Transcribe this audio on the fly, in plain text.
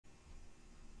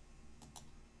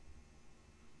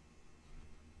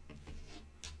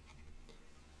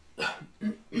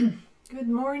Good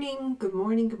morning, good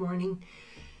morning, good morning.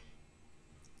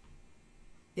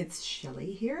 It's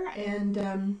Shelley here,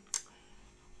 and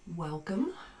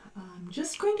welcome. I'm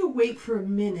just going to wait for a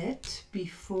minute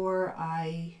before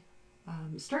I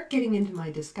start getting into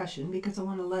my discussion because I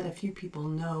want to let a few people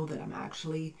know that I'm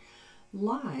actually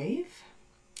live.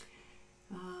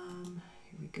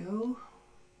 Here we go.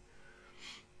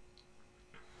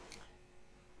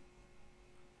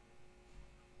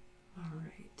 All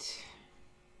right.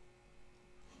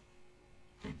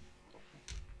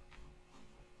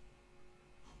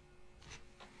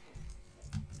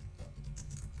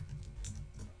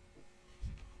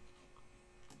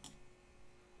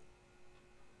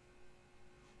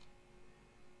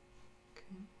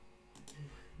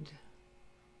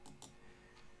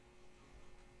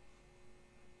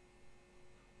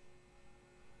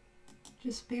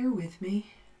 Just bear with me.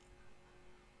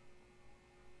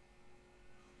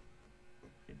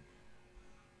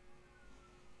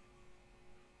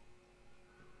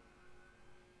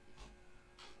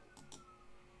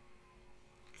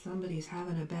 Somebody's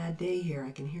having a bad day here.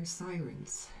 I can hear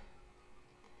sirens.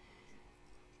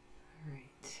 All right.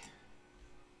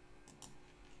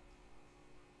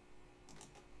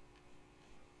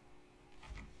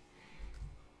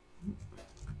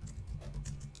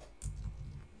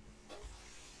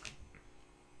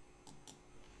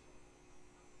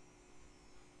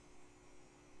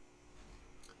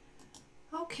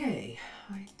 Okay,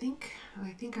 I think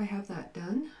I have that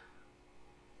done,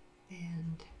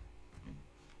 and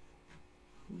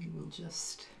we will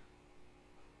just,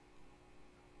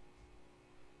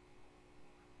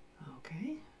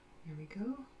 okay, here we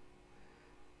go.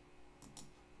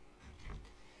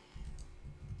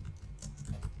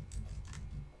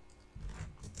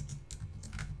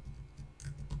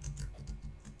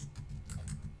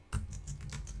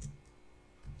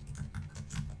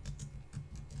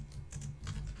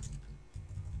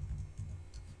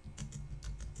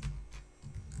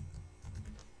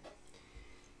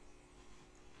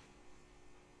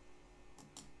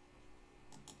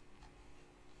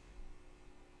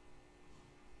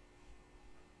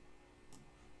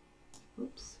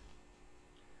 Oops.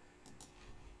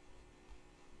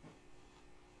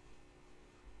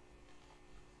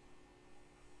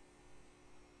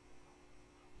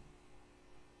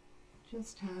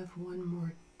 Just have one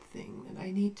more thing that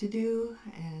I need to do,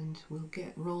 and we'll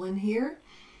get rolling here.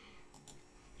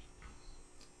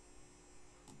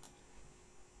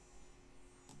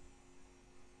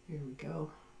 Here we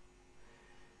go.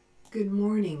 Good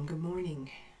morning, good morning.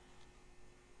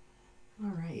 All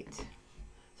right.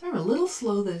 So I'm a little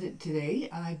slow today.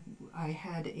 I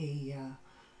had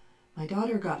my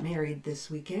daughter got married this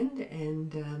weekend,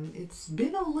 and it's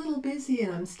been a little busy,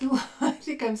 and I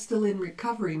think I'm still in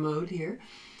recovery mode here.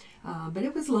 But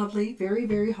it was lovely, very,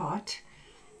 very hot,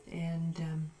 and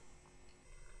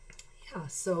yeah,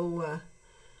 so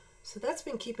that's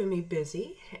been keeping me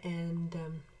busy, and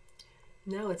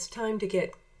now it's time to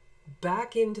get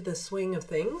back into the swing of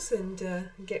things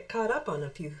and get caught up on a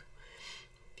few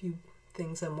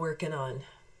things I'm working on.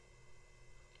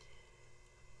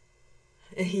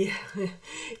 Yeah.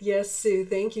 Yes, Sue,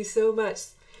 thank you so much.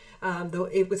 Though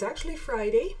it was actually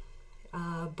Friday,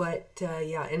 but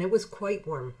yeah, and it was quite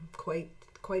warm, quite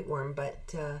warm,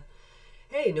 but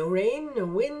hey, no rain, no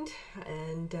wind,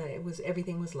 and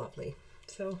everything was lovely.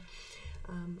 So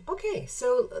okay,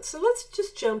 so let's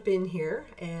just jump in here,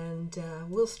 and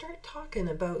we'll start talking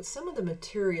about some of the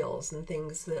materials and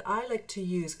things that I like to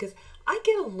use, because I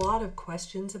get a lot of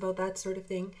questions about that sort of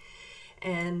thing.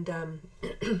 And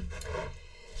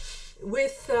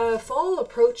with fall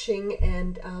approaching,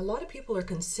 and a lot of people are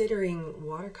considering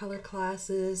watercolor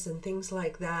classes and things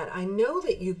like that, I know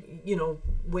that you know,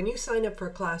 when you sign up for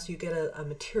a class, you get a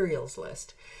materials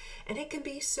list. And it can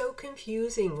be so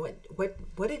confusing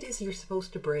what it is you're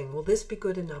supposed to bring. Will this be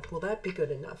good enough? Will that be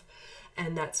good enough?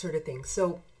 And that sort of thing.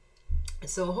 So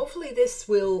hopefully this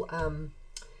will,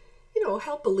 you know,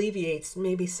 help alleviate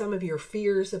maybe some of your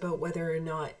fears about whether or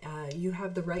not you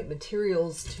have the right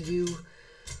materials to do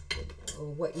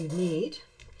what you need.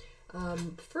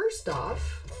 First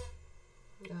off,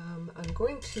 I'm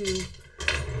going to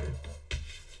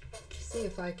see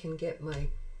if I can get my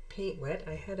paint wet.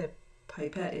 I had a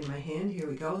pipette in my hand. Here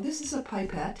we go. This is a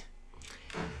pipette.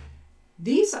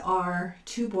 These are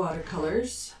tube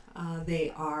watercolors.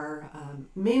 They are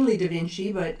mainly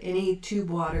DaVinci, but any tube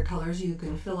watercolors, you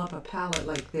can fill up a palette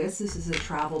like this. This is a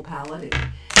travel palette.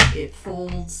 It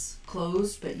folds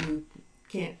closed, but you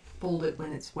can't fold it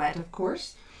when it's wet, of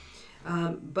course.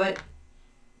 But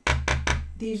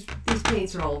these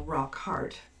paints are all rock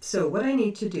hard. So what I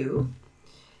need to do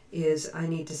is I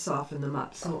need to soften them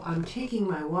up. So I'm taking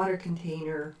my water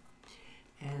container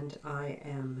and I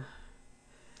am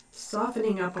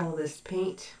softening up all this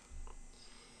paint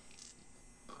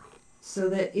so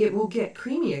that it will get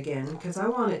creamy again, because I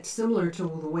want it similar to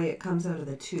the way it comes out of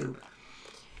the tube.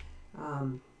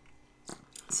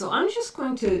 So I'm just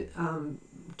going to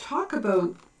talk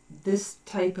about this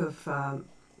type of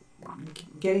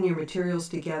getting your materials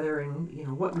together, and you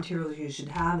know what materials you should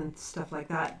have and stuff like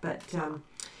that. But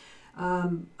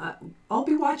I'll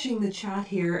be watching the chat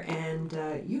here, and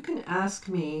you can ask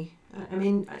me. I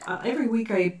mean, every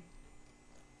week I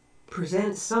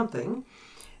present something,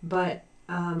 but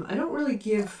I don't really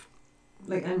give,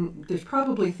 like, and there's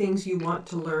probably things you want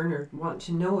to learn or want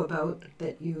to know about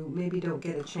that you maybe don't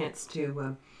get a chance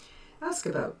to ask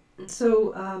about.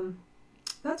 So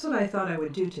that's what I thought I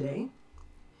would do today.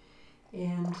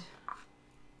 And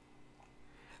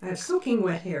I have soaking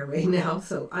wet hair right now,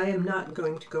 so I am not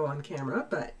going to go on camera,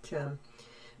 but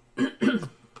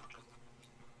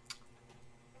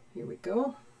here we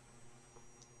go.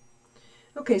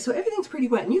 Okay, so everything's pretty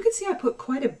wet, and you can see I put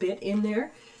quite a bit in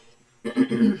there.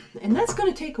 And that's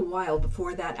going to take a while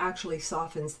before that actually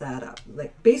softens that up.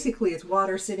 Like, basically it's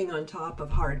water sitting on top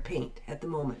of hard paint at the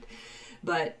moment.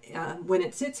 But when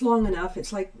it sits long enough,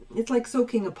 it's like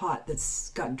soaking a pot that's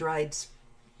got dried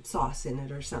sauce in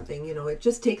it or something. You know, it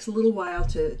just takes a little while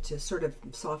to sort of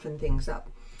soften things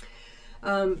up.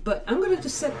 But I'm going to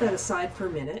just set that aside for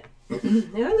a minute.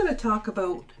 And I'm going to talk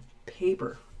about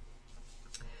paper.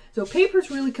 So paper's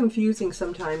really confusing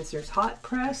sometimes. There's hot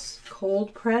press,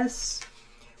 cold press,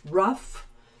 rough.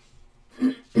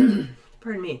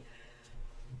 Pardon me.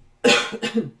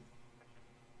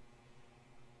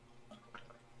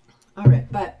 All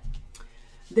right, but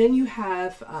then you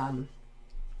have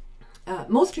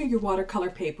most of your watercolor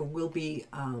paper will be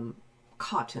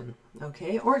cotton,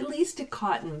 okay, or at least a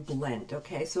cotton blend,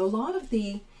 okay. So a lot of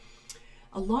the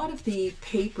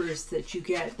papers that you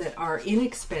get that are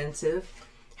inexpensive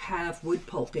have wood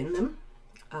pulp in them.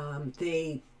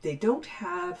 They don't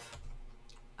have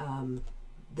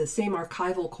the same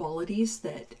archival qualities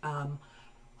that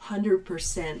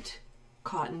 100%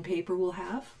 cotton paper will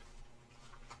have.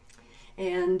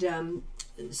 And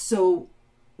so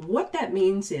what that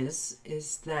means is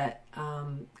that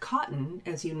cotton,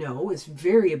 as you know, is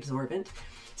very absorbent.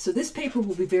 So this paper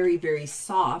will be very, very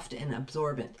soft and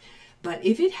absorbent. But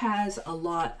if it has a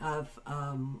lot of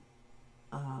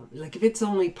like if it's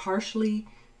only partially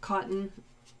cotton,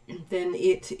 then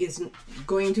it is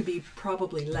going to be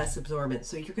probably less absorbent.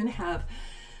 So you're going to have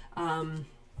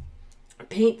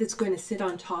paint that's going to sit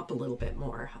on top a little bit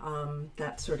more,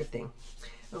 that sort of thing.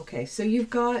 Okay, so you've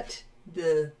got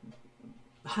the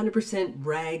 100%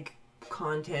 rag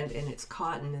content and it's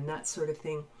cotton and that sort of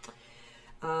thing.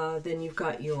 Then you've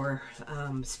got your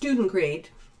student grade.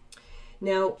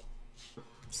 Now,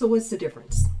 so what's the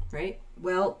difference, right?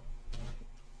 Well,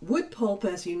 wood pulp,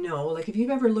 as you know, like if you've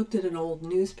ever looked at an old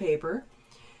newspaper,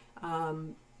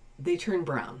 they turn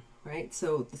brown, right?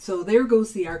 So there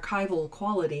goes the archival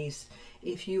qualities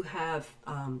if you have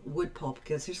wood pulp,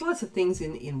 because there's lots of things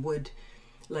in wood,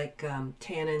 like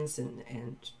tannins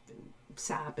and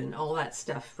sap and all that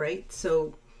stuff, right?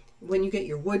 So when you get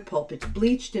your wood pulp, it's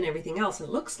bleached and everything else, and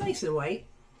it looks nice and white,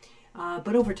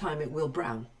 but over time it will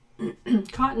brown.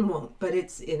 Cotton won't, but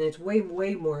it's way,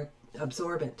 way more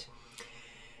absorbent.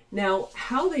 Now,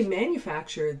 how they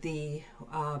manufacture the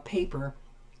paper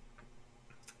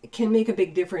can make a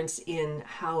big difference in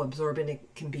how absorbent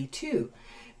it can be too,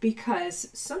 because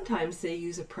sometimes they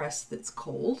use a press that's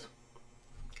cold,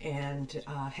 and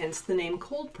hence the name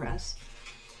cold press.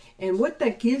 And what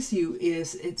that gives you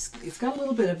is it's got a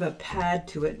little bit of a pad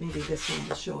to it. Maybe this one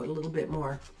will show it a little bit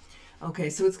more. Okay,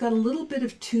 so it's got a little bit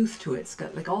of tooth to it. It's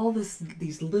got like all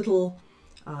these little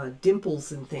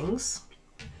dimples and things.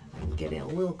 I'm getting a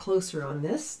little closer on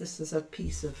this. This is a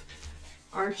piece of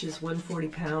Arches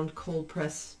 140-pound cold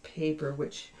press paper,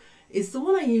 which is the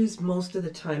one I use most of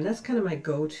the time. That's kind of my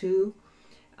go-to.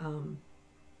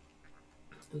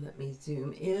 Let me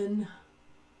zoom in.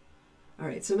 All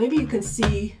right, so maybe you can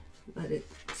see, let it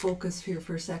focus here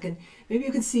for a second. Maybe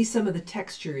you can see some of the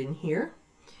texture in here.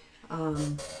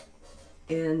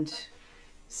 And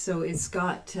so it's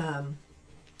got a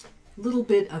little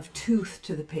bit of tooth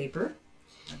to the paper.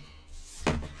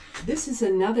 This is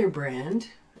another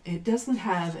brand. It doesn't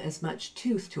have as much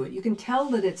tooth to it. You can tell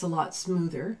that it's a lot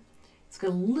smoother. It's got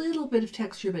a little bit of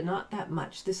texture, but not that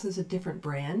much. This is a different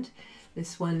brand.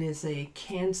 This one is a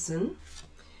Canson.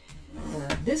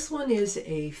 This one is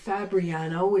a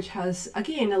Fabriano, which has,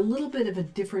 again, a little bit of a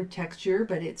different texture,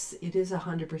 but it is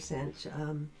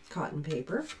 100% cotton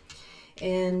paper.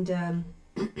 And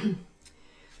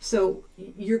So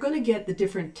you're going to get the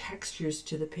different textures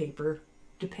to the paper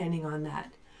depending on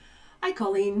that. Hi,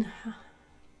 Colleen.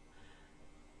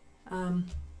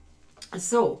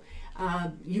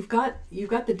 You've got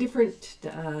the different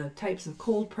types of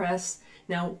cold press.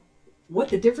 Now, what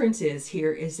the difference is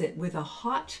here is that with a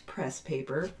hot press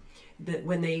paper, that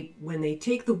when they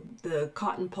take the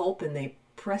cotton pulp and they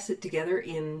press it together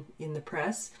in the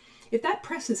press, if that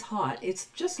press is hot, it's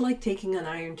just like taking an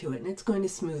iron to it, and it's going to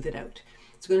smooth it out.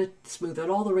 It's going to smooth out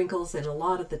all the wrinkles and a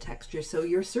lot of the texture. So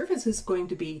your surface is going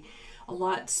to be a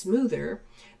lot smoother,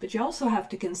 but you also have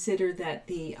to consider that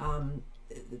the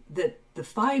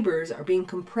fibers are being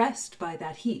compressed by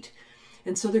that heat.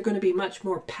 And so they're going to be much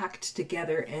more packed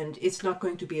together, and it's not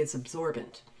going to be as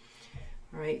absorbent.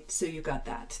 All right, so you've got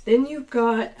that. Then you've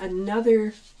got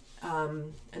another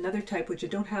type, which I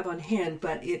don't have on hand,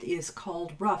 but it is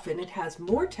called rough, and it has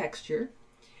more texture.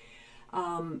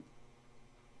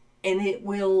 And it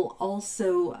will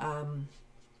also,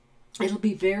 it'll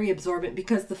be very absorbent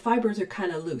because the fibers are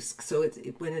kind of loose. So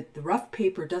the rough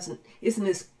paper isn't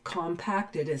as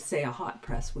compacted as, say, a hot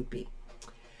press would be.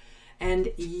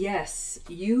 And yes,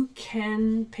 you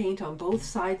can paint on both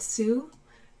sides, Sue.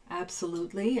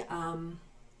 Absolutely.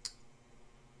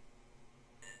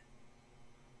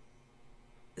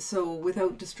 So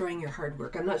without destroying your hard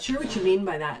work. I'm not sure what you mean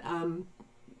by that.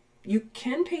 You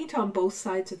can paint on both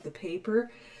sides of the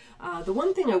paper. The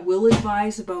one thing I will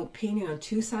advise about painting on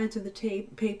two sides of the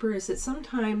paper is that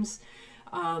sometimes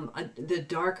the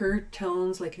darker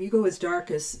tones, like if you go as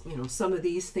dark as, some of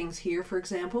these things here, for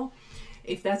example,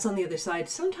 if that's on the other side,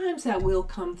 sometimes that will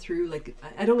come through. Like,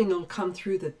 I don't mean it'll come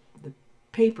through the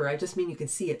paper, I just mean you can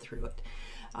see it through it.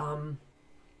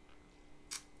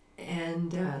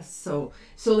 So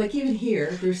like even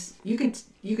here, you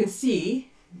can see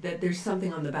that there's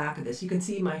something on the back of this. You can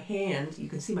see my hand, you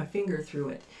can see my finger through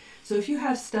it. So if you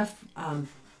have stuff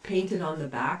painted on the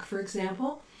back, for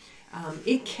example,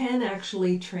 it can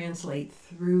actually translate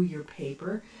through your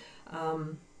paper.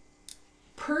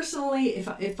 Personally,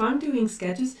 if I'm doing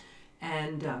sketches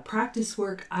and practice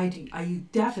work, I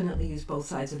definitely use both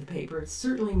sides of the paper. It's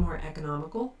certainly more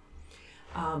economical.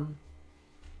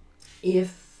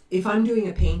 If I'm doing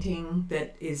a painting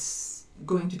that is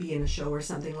going to be in a show or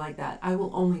something like that, I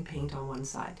will only paint on one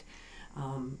side.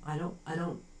 I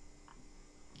don't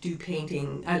do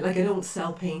painting, I don't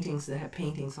sell paintings that have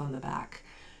paintings on the back,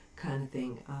 kind of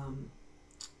thing.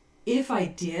 If I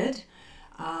did,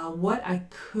 what I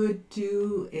could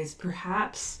do is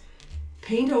perhaps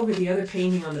paint over the other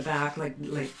painting on the back, like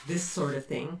this sort of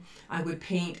thing. I would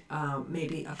paint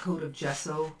maybe a coat of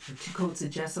gesso or 2 coats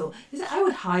of gesso. I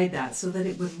would hide that so that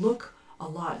it would look a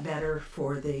lot better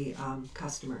for the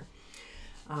customer.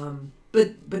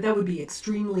 But that would be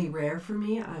extremely rare for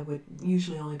me. I would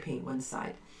usually only paint one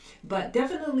side. But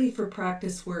definitely for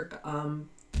practice work,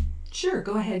 sure,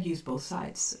 go ahead, use both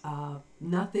sides.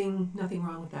 Nothing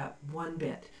wrong with that one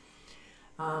bit.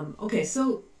 Okay,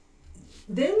 so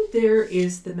then there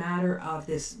is the matter of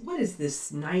this. What is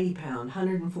this 90 pound,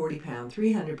 140 pound,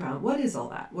 300 pound? What is all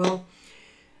that? Well,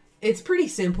 it's pretty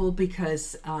simple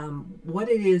because what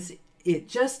it is, it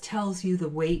just tells you the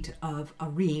weight of a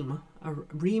ream. A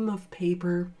ream of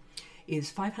paper is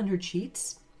 500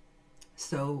 sheets.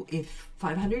 So if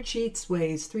 500 sheets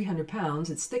weighs 300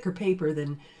 pounds, it's thicker paper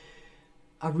than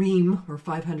a ream or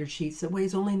 500 sheets that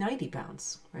weighs only 90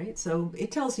 pounds, right? So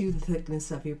it tells you the thickness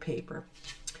of your paper.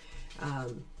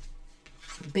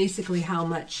 Basically how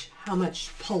much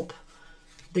pulp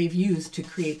they've used to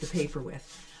create the paper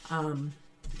with.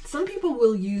 Some people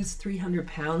will use 300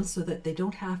 pounds so that they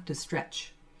don't have to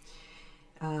stretch.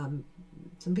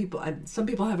 Some people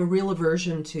have a real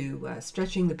aversion to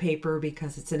stretching the paper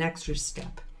because it's an extra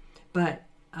step. But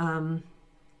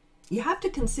you have to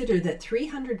consider that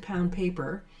 300 pound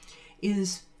paper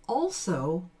is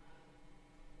also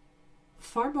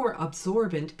far more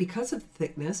absorbent because of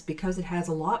thickness, because it has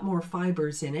a lot more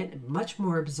fibers in it, much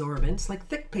more absorbent. It's like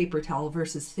thick paper towel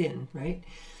versus thin, right?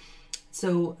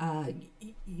 So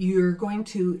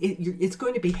it's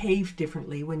going to behave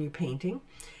differently when you're painting,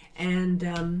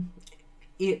 and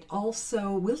it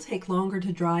also will take longer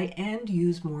to dry and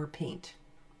use more paint.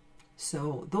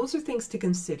 So those are things to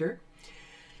consider.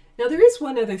 Now there is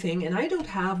one other thing, and I don't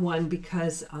have one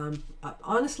because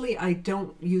honestly I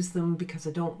don't use them because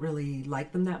I don't really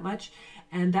like them that much,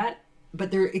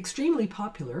 but they're extremely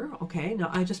popular. Okay, now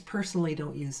I just personally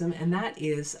don't use them, and that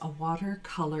is a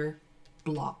watercolor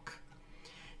block.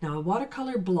 Now a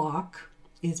watercolor block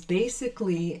is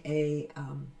basically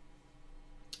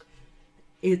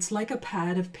it's like a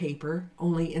pad of paper,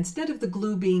 only instead of the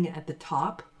glue being at the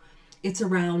top, it's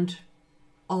around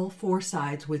all four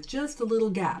sides with just a little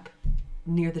gap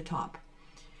near the top.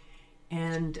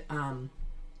 And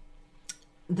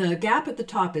the gap at the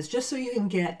top is just so you can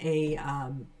get a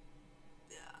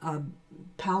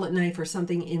palette knife or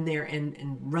something in there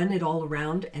and run it all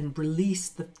around and release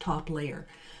the top layer.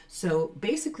 So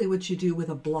basically what you do with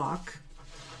a block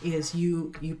is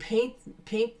you paint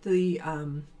the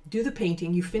do the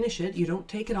painting, you finish it, you don't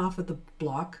take it off of the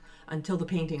block until the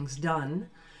painting's done.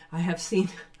 I have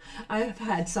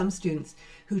had some students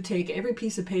who take every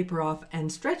piece of paper off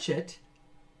and stretch it.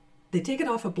 They take it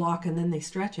off a block and then they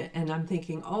stretch it, and I'm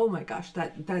thinking, oh my gosh,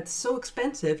 that's so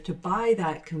expensive to buy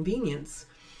that convenience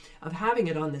of having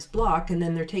it on this block, and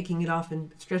then they're taking it off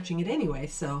and stretching it anyway,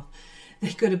 so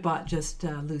they could have bought just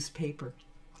loose paper.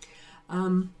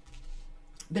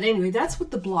 But anyway, that's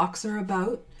what the blocks are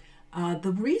about.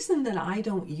 The reason that I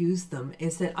don't use them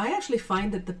is that I actually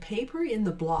find that the paper in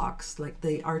the blocks, like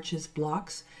the Arches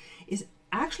blocks, is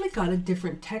actually got a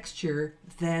different texture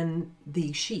than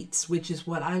the sheets, which is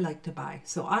what I like to buy.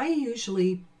 So I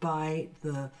usually buy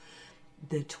the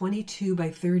 22 by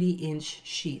 30 inch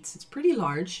sheets. It's pretty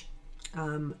large,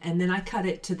 and then I cut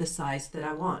it to the size that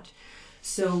I want.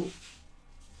 So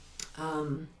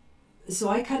so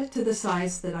I cut it to the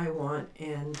size that I want,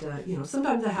 and you know,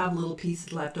 sometimes I have little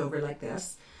pieces left over like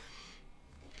this.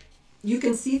 You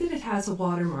can see that it has a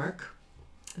watermark.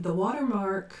 The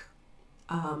watermark,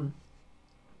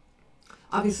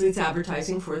 obviously it's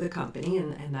advertising for the company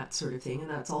and that sort of thing, and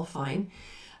that's all fine.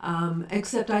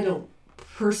 Except I don't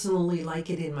personally like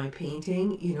it in my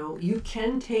painting. You know, you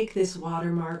can take this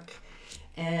watermark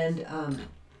and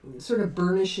sort of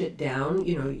burnish it down.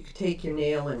 You know, you could take your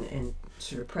nail and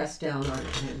sort of press down on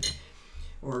it,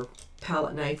 or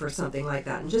palette knife or something like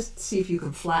that, and just see if you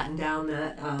can flatten down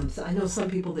that. So I know some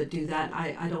people that do that.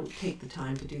 I don't take the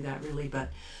time to do that really, but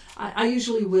I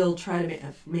usually will try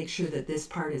to make sure that this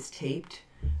part is taped,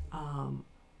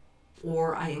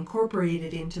 or I incorporate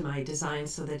it into my design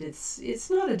so that it's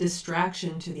not a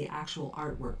distraction to the actual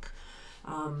artwork.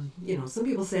 You know, some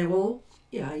people say, well,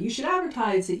 yeah, you should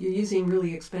advertise that you're using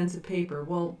really expensive paper.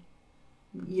 Well,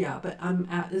 yeah, but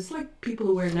it's like people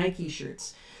who wear Nike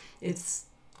shirts. It's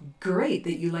great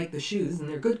that you like the shoes and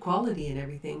they're good quality and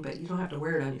everything, but you don't have to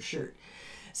wear it on your shirt.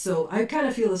 So I kind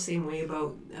of feel the same way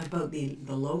about the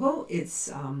logo. It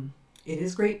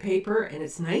is great paper and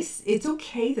it's nice. It's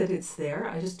okay that it's there.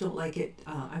 I just don't like it.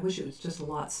 I wish it was just a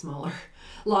lot smaller,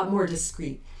 a lot more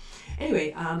discreet.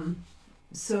 Anyway,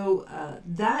 so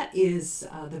that is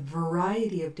the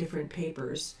variety of different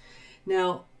papers.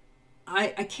 Now,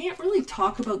 I can't really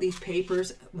talk about these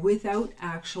papers without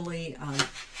actually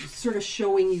sort of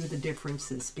showing you the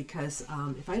differences, because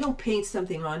if I don't paint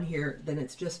something on here, then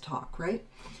it's just talk, right?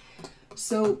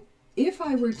 So if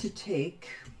I were to take,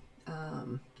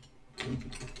 and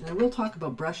I will talk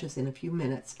about brushes in a few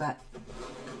minutes, but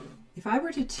if I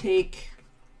were to take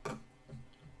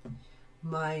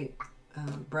my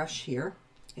brush here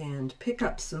and pick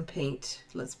up some paint,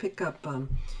 let's pick up,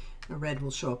 a red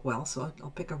will show up well, so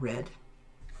I'll pick a red.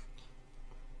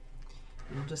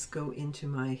 And I'll just go into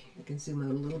my, I can zoom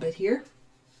out a little bit here.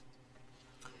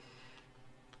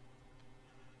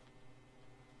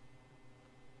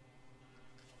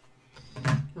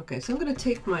 Okay, so I'm going to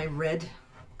take my red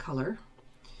color,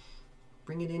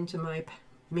 bring it into my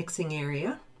mixing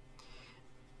area.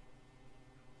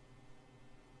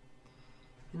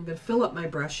 I'm going to fill up my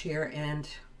brush here, and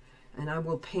I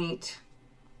will paint,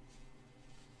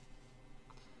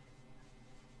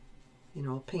 you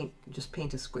know, just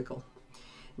paint a squiggle.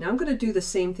 Now I'm going to do the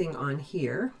same thing on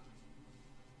here,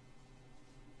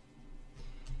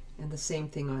 and the same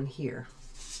thing on here.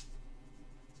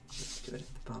 Let's do it at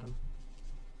the bottom.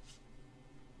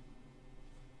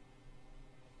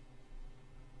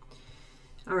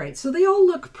 All right, so they all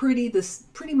look pretty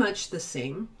much the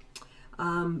same,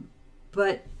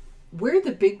 but where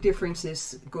the big difference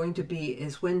is going to be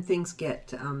is when things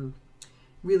get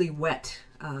really wet,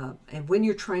 and when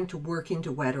you're trying to work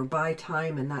into wet or buy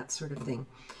time and that sort of thing.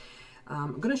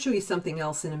 I'm going to show you something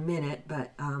else in a minute,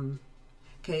 but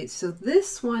okay, so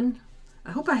this one,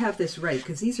 I hope I have this right,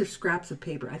 because these are scraps of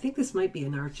paper. I think this might be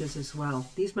an Arches as well.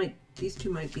 These two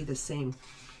might be the same.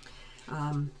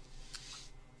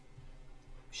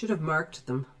 Should have marked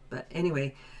them, but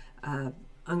anyway, I'm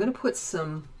going to put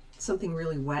something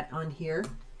really wet on here.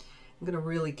 I'm going to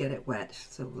really get it wet,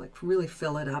 so like really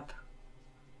fill it up.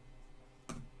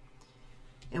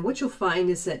 And what you'll find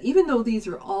is that even though these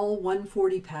are all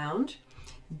 140 pound,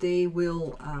 they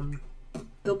will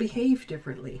they'll behave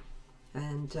differently.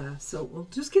 And so we'll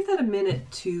just give that a minute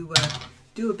to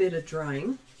do a bit of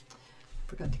drying.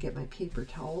 Forgot to get my paper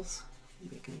towels.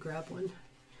 Maybe I can grab one.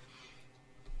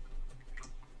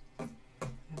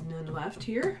 have none left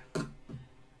here.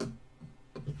 All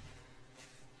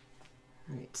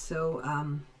right, so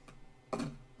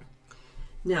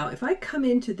now if I come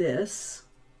into this,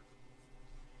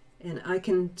 and I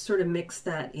can sort of mix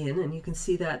that in, and you can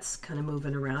see that's kind of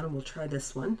moving around, and we'll try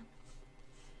this one.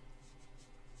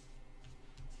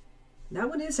 That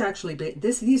one is actually big.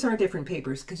 These are different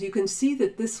papers, because you can see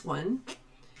that this one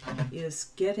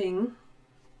is getting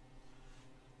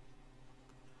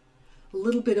a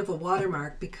little bit of a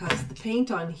watermark because the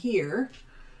paint on here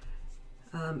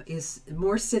is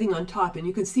more sitting on top. And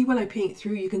you can see when I paint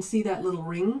through, you can see that little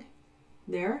ring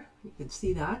there. You can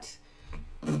see that.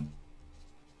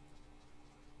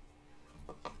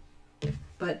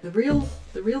 But the real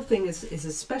thing is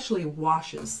especially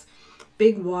washes.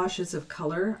 Big washes of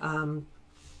color. Let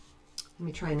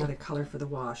me try another color for the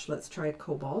wash. Let's try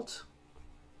cobalt.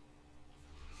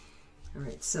 All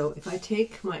right, so if I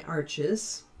take my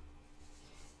arches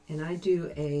and I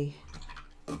do a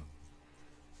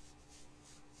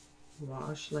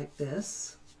wash like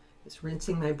this, just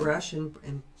rinsing my brush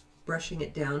and brushing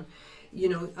it down, you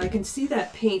know, I can see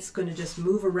that paint's going to just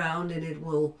move around, and it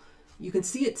will, you can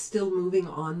see it still moving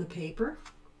on the paper.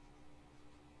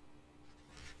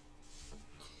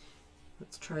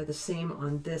 Let's try the same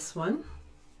on this one.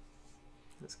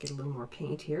 Let's get a little more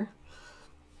paint here.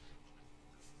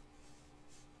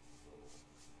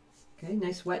 Okay,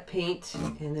 nice wet paint,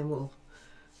 and then we'll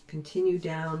continue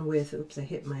down with, oops, I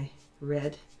hit my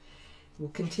red. We'll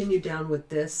continue down with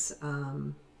this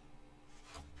and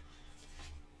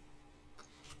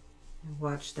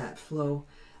watch that flow.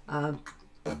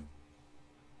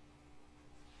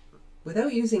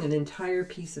 Without using an entire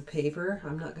piece of paper,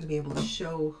 I'm not going to be able to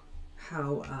show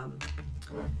how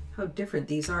different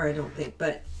these are, I don't think,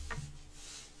 but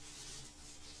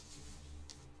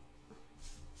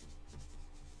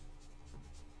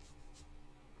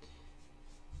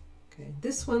okay,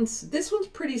 this one's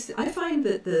pretty, I find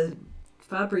that the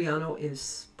Fabriano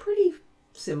is pretty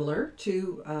similar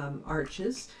to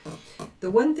arches.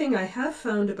 The one thing I have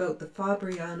found about the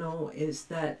Fabriano is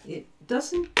that it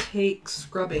doesn't take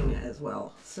scrubbing as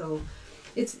well, so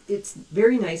it's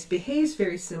very nice, behaves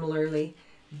very similarly,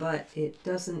 but it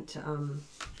doesn't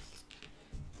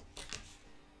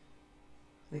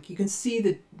like, you can see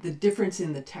the difference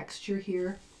in the texture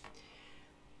here.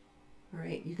 All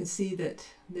right, you can see that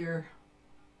they're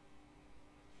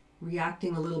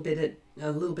reacting a little bit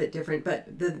different,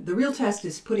 but the real test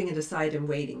is putting it aside and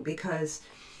waiting, because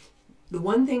the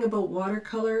one thing about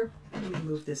watercolor, let me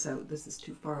move this out, this is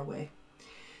too far away.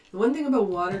 The one thing about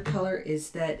watercolor is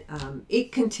that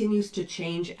it continues to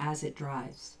change as it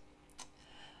dries.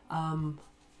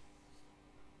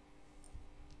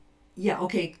 Yeah,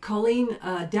 okay, Colleen,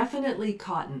 definitely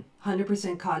cotton,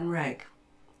 100% cotton rag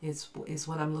is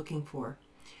what I'm looking for.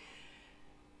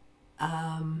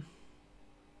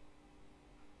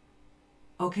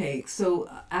 Okay, so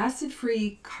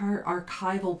acid-free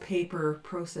archival paper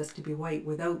processed to be white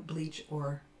without bleach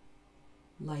or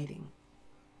lightning.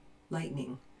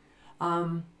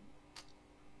 How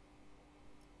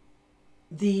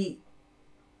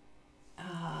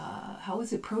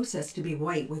is it processed to be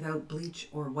white without bleach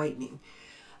or whitening?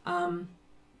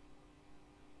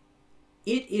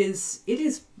 It is,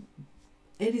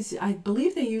 I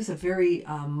believe they use a very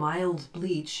mild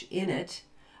bleach in it,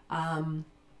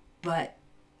 but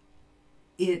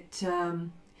it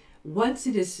once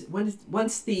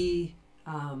the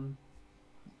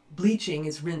bleaching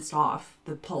is rinsed off,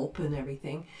 the pulp and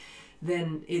everything,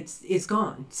 then it's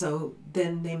gone. So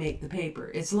then they make the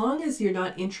paper. As long as you're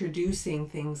not introducing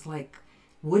things like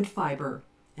wood fiber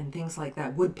and things like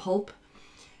that, wood pulp,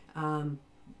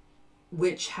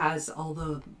 which has all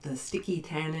the sticky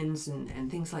tannins and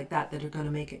things like that that are going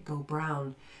to make it go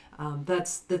brown,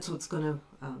 that's what's going to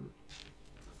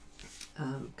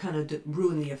kind of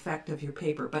ruin the effect of your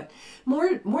paper. But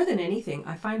more than anything,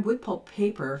 I find wood pulp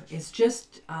paper is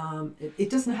just, it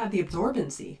doesn't have the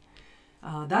absorbency.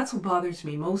 That's what bothers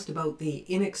me most about the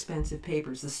inexpensive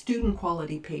papers, the student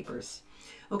quality papers.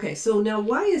 Okay, so now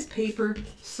why is paper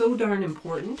so darn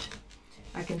important?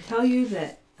 I can tell you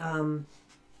that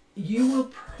you will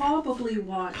probably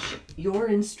watch your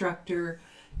instructor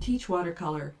teach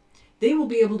watercolor. They will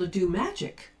be able to do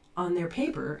magic on their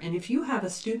paper, and if you have a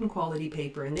student quality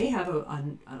paper and they have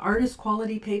an artist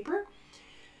quality paper,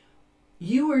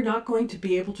 you are not going to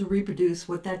be able to reproduce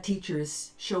what that teacher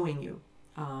is showing you.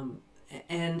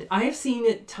 And I have seen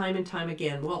it time and time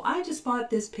again. Well, I just bought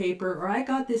this paper, or I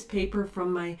got this paper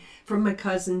from my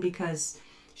cousin because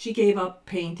she gave up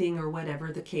painting, or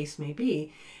whatever the case may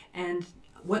be. And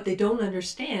what they don't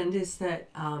understand is that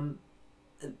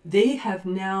they have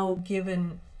now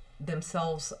given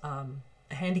themselves a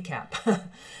handicap.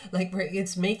 Like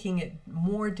it's making it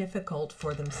more difficult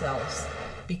for themselves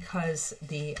because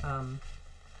the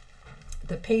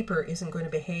paper isn't going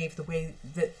to behave the way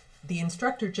that the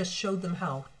instructor just showed them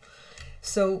how.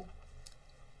 So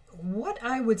what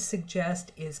I would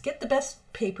suggest is get the best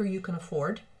paper you can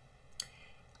afford.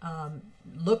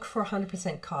 Look for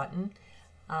 100% cotton,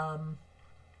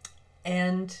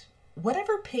 and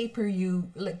whatever paper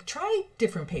you like, try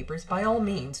different papers. By all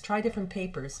means, try different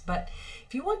papers. But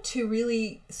if you want to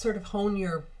really sort of hone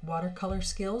your watercolor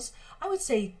skills, I would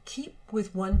say keep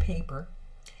with one paper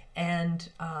and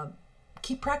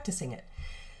keep practicing it.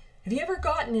 Have you ever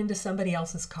gotten into somebody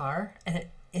else's car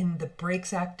and the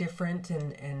brakes act different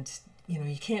and you know,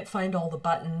 you can't find all the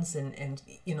buttons and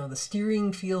you know, the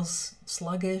steering feels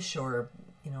sluggish, or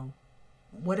you know,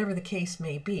 whatever the case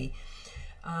may be,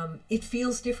 it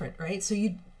feels different, right? So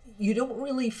you don't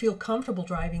really feel comfortable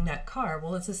driving that car.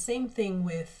 Well, it's the same thing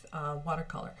with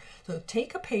watercolor. So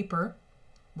take a paper,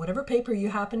 whatever paper you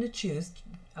happen to choose,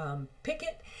 pick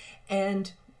it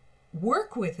and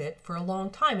work with it for a long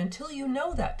time until you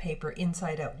know that paper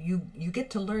inside out. You get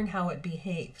to learn how it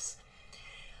behaves.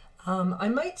 I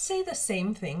might say the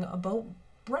same thing about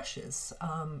brushes.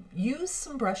 Use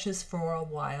some brushes for a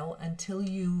while until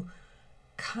you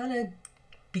kind of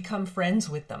become friends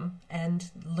with them and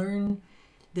learn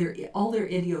all their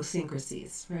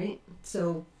idiosyncrasies, right?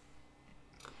 So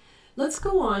let's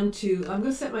go on to, I'm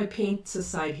going to set my paints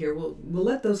aside here. We'll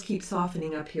let those keep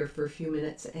softening up here for a few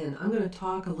minutes, and I'm going to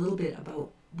talk a little bit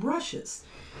about brushes.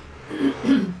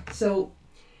 So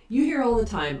you hear all the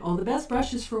time, oh, the best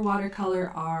brushes for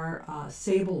watercolor are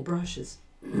sable brushes.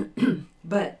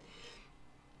 But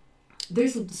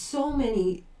there's so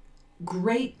many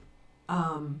great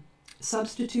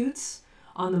substitutes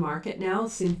on the market now,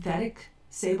 synthetic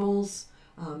sables.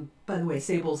 By the way,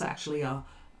 sable's actually a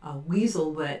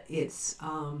weasel, but it's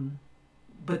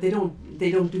but they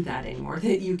don't do that anymore.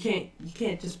 You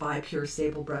can't just buy pure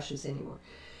sable brushes anymore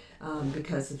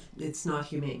because it's not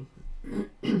humane.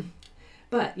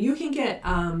 But you can get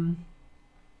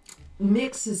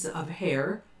mixes of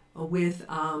hair with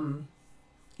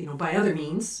you know, by other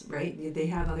means, right? They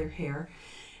have other hair,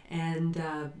 and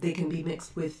they can be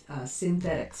mixed with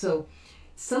synthetic. So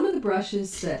some of the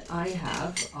brushes that I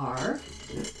have are,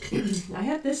 I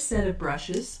have this set of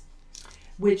brushes,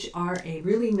 which are a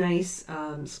really nice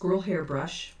squirrel hair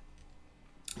brush,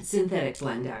 synthetic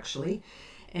blend actually,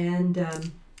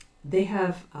 and they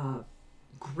have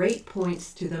great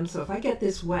points to them. So if I get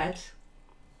this wet,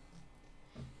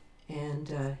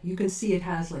 and you can see it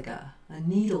has like a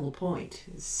needle point.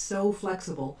 It's so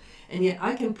flexible, and yet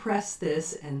I can press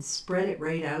this and spread it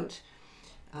right out.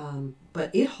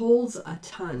 But it holds a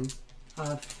ton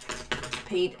of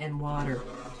paint and water.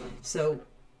 So,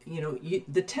 you know,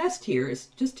 the test here is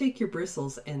just take your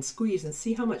bristles and squeeze and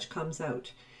see how much comes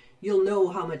out. You'll know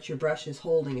how much your brush is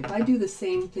holding. If I do the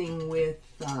same thing with,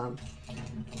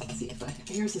 let's see if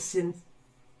here's a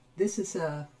this is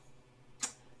a,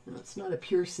 no, it's not a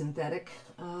pure synthetic.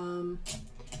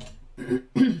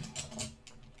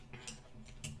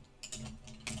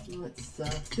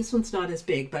 This one's not as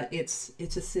big, but it's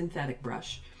a synthetic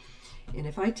brush. And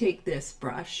if I take this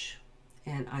brush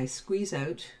and I squeeze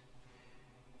out,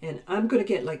 and I'm going to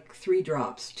get like 3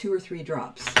 drops, 2 or 3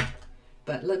 drops.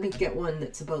 But let me get one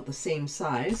that's about the same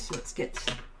size. Let's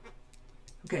get,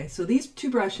 okay, so these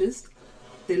 2 brushes,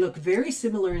 they look very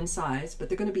similar in size, but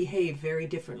they're going to behave very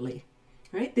differently,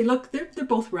 right? They're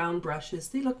both round brushes.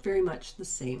 They look very much the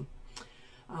same.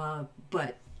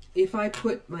 But if I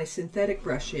put my synthetic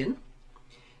brush in,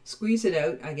 squeeze it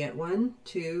out, I get 1,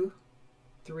 2,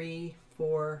 3,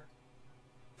 4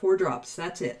 drops.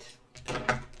 That's it.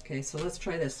 Okay, so let's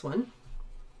try this one.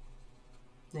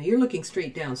 Now you're looking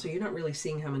straight down, so you're not really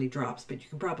seeing how many drops, but you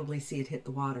can probably see it hit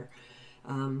the water.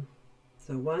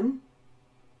 So 1,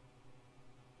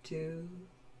 2,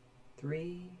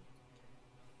 3,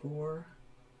 4,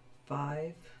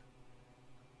 5,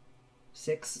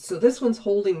 6. So this one's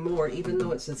holding more, even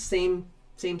though it's the same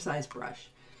size brush.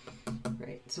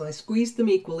 Right. So I squeezed them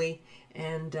equally,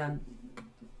 and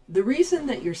the reason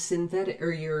that your synthetic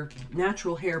or your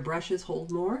natural hair brushes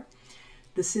hold more,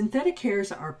 the synthetic hairs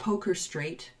are poker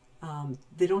straight.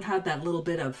 They don't have that little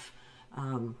bit of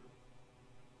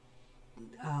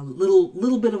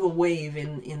little bit of a wave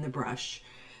in the brush,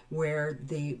 where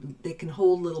they can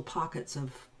hold little pockets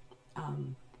of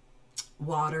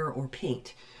water or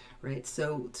paint, right?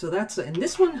 So that's, and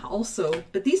this one also,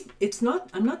 but these, it's not,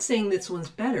 I'm not saying this one's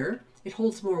better. It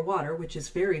holds more water, which is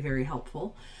very, very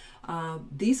helpful.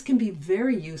 These can be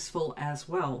very useful as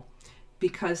well.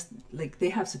 because like they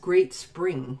have a great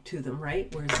spring to them, right?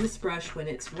 Whereas this brush, when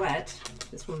it's wet,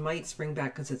 this one might spring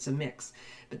back because it's a mix,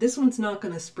 but this one's not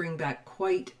going to spring back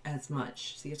quite as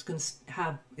much. See, it's going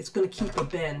to keep a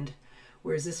bend,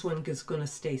 whereas this one is going to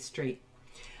stay straight.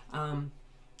 The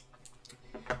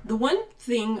one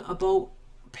thing about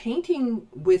painting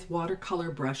with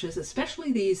watercolor brushes,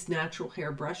 especially these natural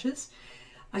hair brushes,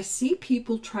 I see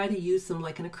people try to use them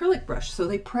like an acrylic brush. So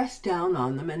they press down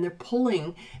on them and they're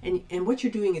pulling, and what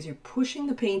you're doing is you're pushing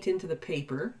the paint into the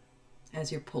paper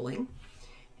as you're pulling,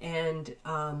 and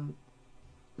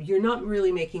you're not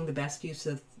really making the best use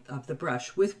of the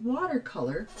brush. With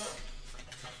watercolor,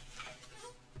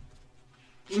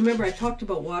 remember I talked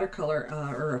about watercolor,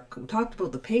 or talked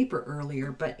about the paper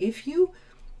earlier, but if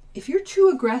you're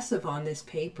too aggressive on this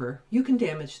paper, you can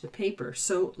damage the paper.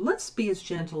 So let's be as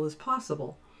gentle as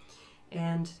possible.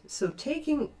 And so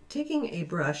taking a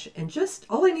brush, and just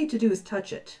all I need to do is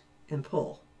touch it and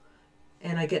pull,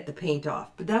 and I get the paint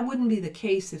off. But that wouldn't be the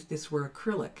case if this were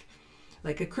acrylic.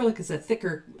 Like acrylic is a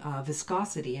thicker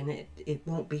viscosity, and it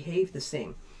won't behave the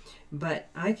same. But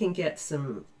I can get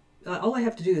some, all I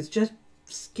have to do is just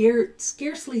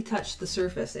scarcely touch the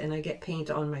surface, and I get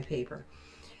paint on my paper.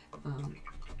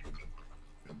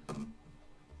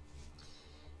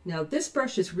 Now this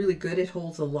brush is really good. It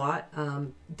holds a lot.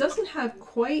 Doesn't have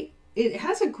quite, it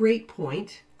has a great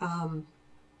point.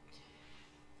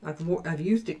 I've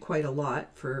used it quite a lot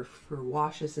for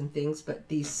washes and things, but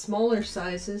these smaller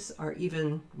sizes are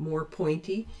even more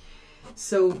pointy.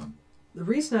 So the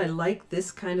reason I like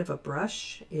this kind of a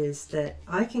brush is that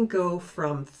I can go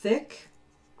from thick,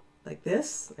 like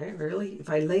this, right? Really, if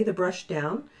I lay the brush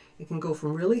down, it can go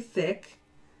from really thick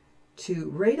to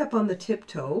right up on the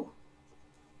tiptoe,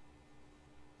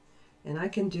 and I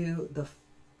can do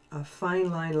a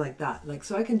fine line like that. Like,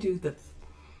 so I can do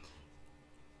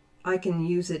I can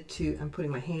use it to, I'm putting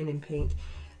my hand in paint,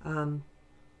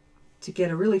 to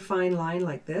get a really fine line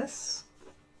like this,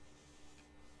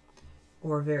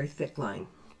 or a very thick line.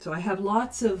 So I have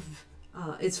lots of,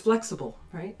 it's flexible,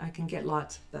 right? I can get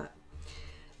lots of that.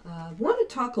 I want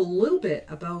to talk a little bit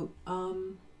about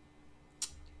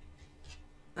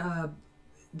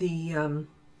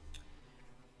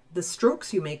the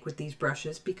strokes you make with these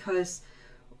brushes, because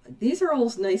these are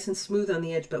all nice and smooth on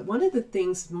the edge. But one of the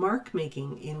things, mark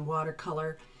making in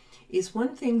watercolor, is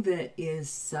one thing that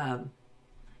is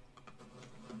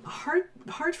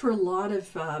hard for a lot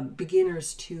of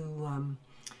beginners to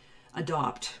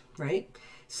adopt, right?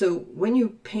 So when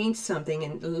you paint something,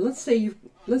 and let's say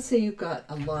you've got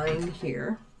a line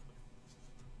here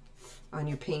on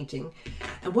your painting,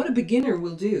 and what a beginner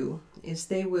will do is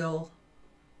they will,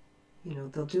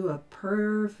 they'll do a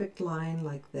perfect line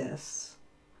like this,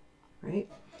 right?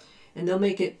 And they'll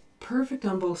make it perfect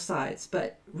on both sides.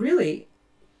 But really,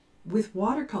 with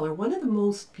watercolor, one of the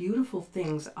most beautiful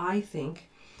things, I think,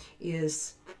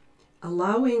 is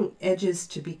allowing edges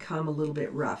to become a little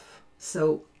bit rough.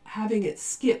 So having it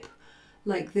skip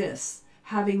like this,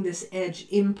 having this edge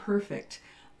imperfect,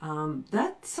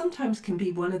 that sometimes can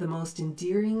be one of the most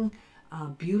endearing,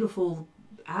 beautiful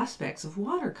aspects of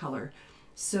watercolor.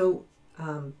 So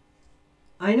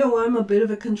I know I'm a bit of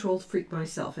a control freak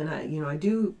myself, and I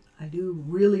do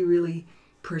really, really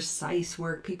precise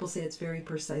work. People say it's very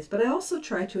precise, but I also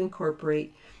try to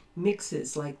incorporate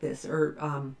mixes like this,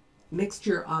 or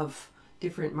mixture of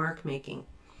different mark making.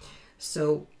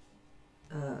 So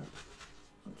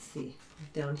let's see,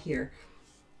 down here,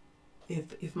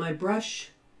 if my brush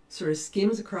sort of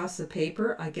skims across the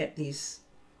paper, I get these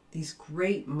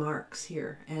great marks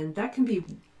here, and that can be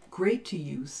great to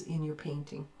use in your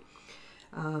painting.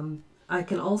 I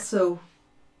can also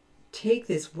take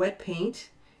this wet paint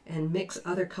and mix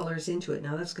other colors into it.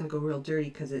 Now that's going to go real dirty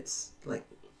because it's like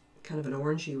kind of an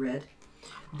orangey red,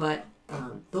 but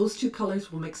those two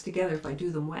colors will mix together if I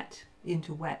do them wet.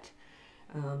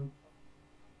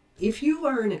 If you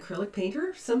are an acrylic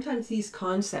painter, sometimes these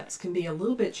concepts can be a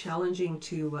little bit challenging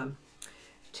to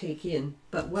take in,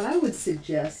 but what I would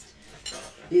suggest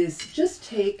is just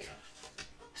take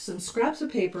some scraps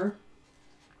of paper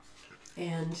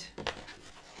and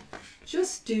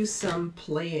just do some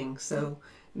playing. So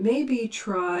maybe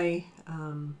try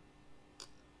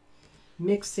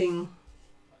mixing,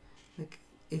 like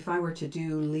if I were to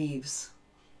do leaves,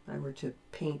 if I were to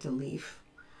paint a leaf,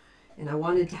 and I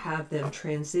wanted to have them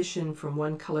transition from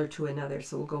one color to another.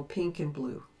 So we'll go pink and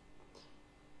blue.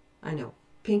 I know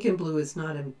pink and blue is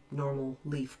not a normal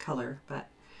leaf color, but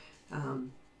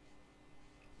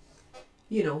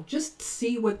just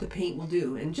see what the paint will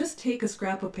do, and just take a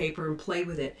scrap of paper and play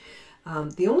with it.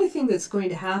 The only thing that's going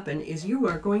to happen is you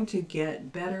are going to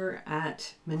get better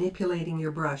at manipulating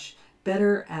your brush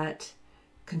better at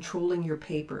controlling your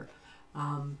paper,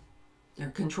 or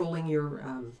controlling your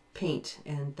paint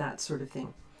and that sort of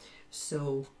thing.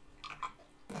 So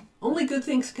only good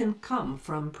things can come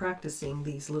from practicing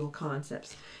these little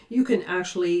concepts. You can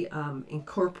actually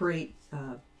incorporate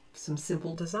some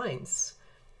simple designs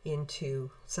into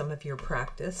some of your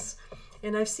practice.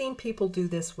 And I've seen people do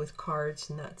this with cards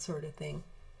and that sort of thing.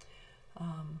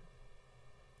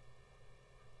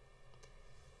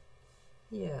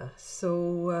 Yeah,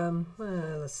 so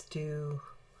let's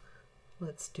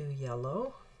do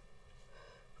yellow.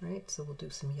 Right, so we'll do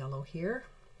some yellow here.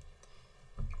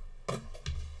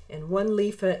 And one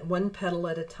leaf at one petal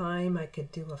at a time. I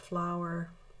could do a flower.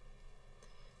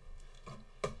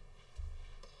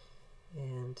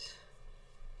 And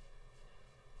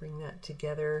bring that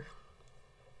together.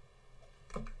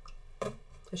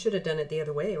 I should have done it the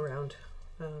other way around.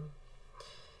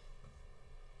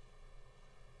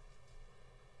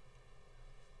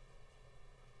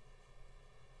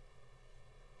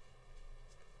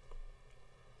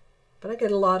 But I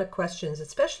get a lot of questions,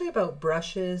 especially about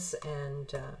brushes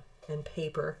and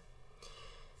paper.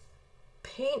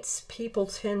 Paints, people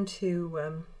tend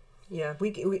to, yeah,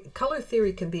 color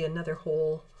theory can be another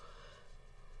whole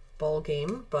ball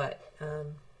game, but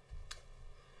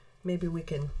maybe we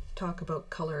can talk about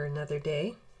color another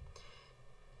day.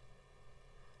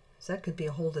 So that could be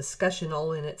a whole discussion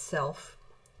all in itself.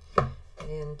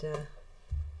 And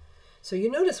so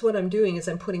you notice what I'm doing is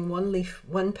I'm putting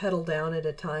one petal down at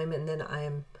a time, and then I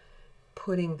am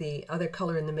putting the other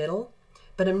color in the middle,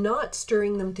 but I'm not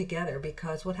stirring them together,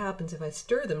 because what happens if I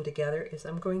stir them together is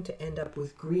I'm going to end up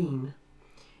with green,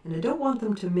 and I don't want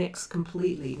them to mix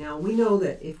completely. Now we know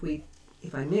that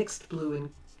if I mixed blue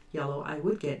and yellow, I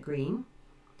would get green,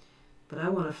 but I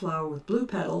want a flower with blue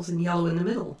petals and yellow in the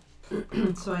middle.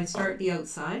 So I start the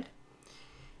outside,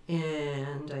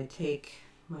 and I take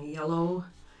my yellow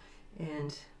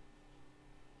and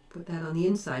put that on the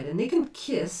inside, and they can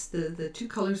kiss, the two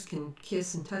colors can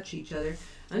kiss and touch each other.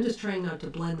 I'm just trying not to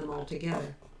blend them all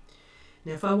together.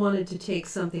 Now if I wanted to take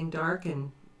something dark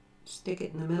and stick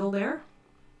it in the middle there,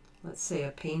 let's say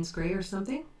a Paynes gray or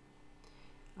something,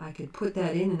 I could put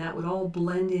that in and that would all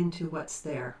blend into what's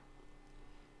there,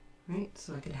 right?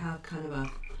 So I could have kind of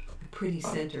a pretty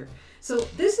center. So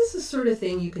this is the sort of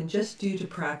thing you can just do to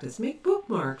practice. Make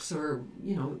bookmarks, or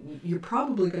you know, you're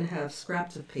probably going to have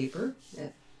scraps of paper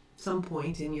at some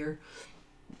point in your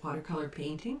watercolor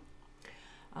painting.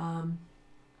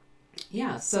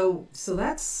 Yeah, so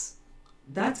that's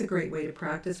a great way to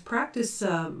practice. Practice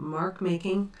mark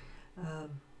making.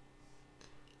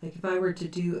 Like if I were to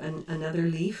do another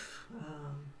leaf,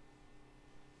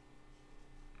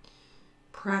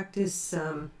 practice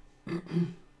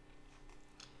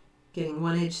getting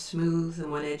one edge smooth and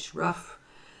one edge rough,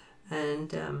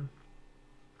 and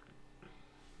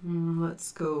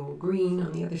let's go green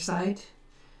on the other side.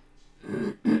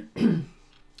 There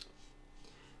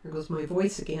goes my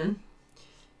voice again.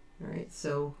 All right,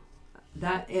 so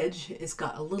that edge has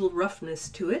got a little roughness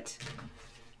to it.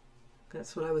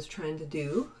 That's what I was trying to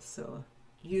do. So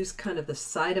use kind of the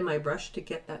side of my brush to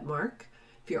get that mark.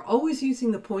 If you're always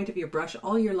using the point of your brush,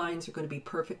 all your lines are going to be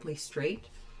perfectly straight.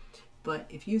 But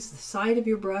if you use the side of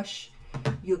your brush,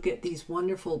 you'll get these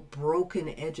wonderful broken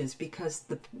edges, because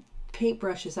the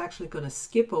paintbrush is actually going to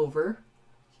skip over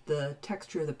the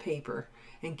texture of the paper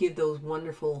and give those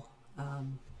wonderful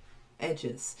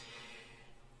edges.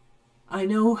 I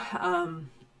know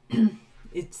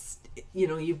it's, you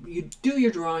know, you do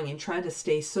your drawing and try to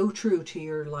stay so true to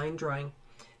your line drawing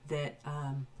that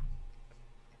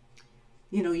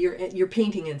you know, your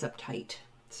painting ends up tight.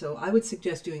 So I would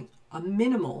suggest doing a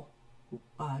minimal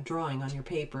drawing on your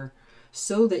paper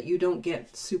so that you don't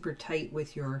get super tight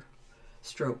with your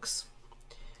strokes.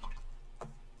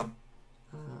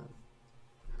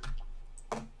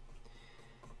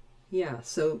 Yeah,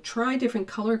 so try different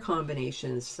color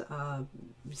combinations.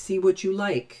 See what you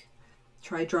like.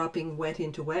 Try dropping wet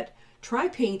into wet. Try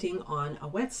painting on a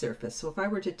wet surface. So if I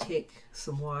were to take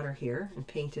some water here and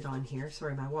paint it on here,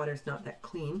 sorry, my water's not that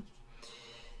clean.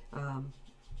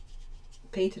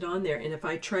 Paint it on there, and if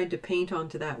I tried to paint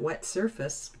onto that wet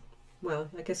surface, well,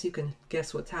 I guess you can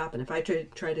guess what's happened. If I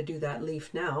try to do that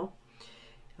leaf now,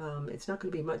 it's not going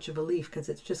to be much of a leaf because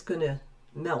it's just going to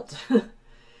melt.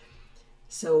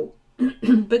 So,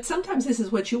 but sometimes this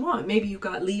is what you want. Maybe you've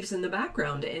got leaves in the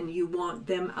background and you want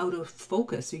them out of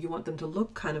focus, or you want them to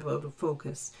look kind of out of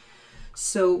focus.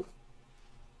 So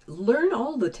learn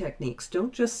all the techniques.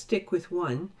 Don't just stick with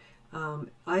one.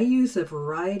 I use a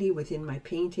variety within my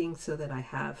painting so that I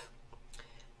have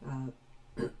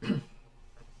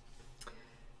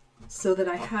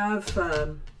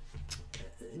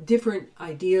different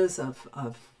ideas of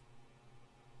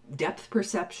depth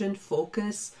perception,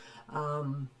 focus,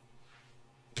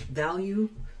 value,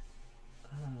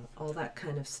 all that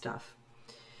kind of stuff.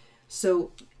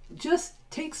 So just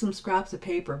take some scraps of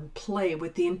paper and play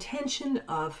with the intention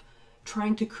of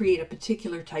trying to create a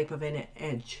particular type of an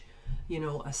edge. You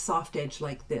know, a soft edge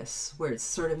like this, where it's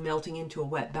sort of melting into a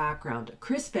wet background. A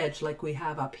crisp edge like we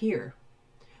have up here,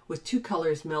 with two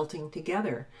colors melting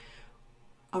together.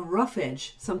 A rough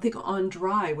edge, something on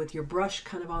dry with your brush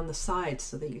kind of on the side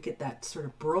so that you get that sort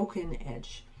of broken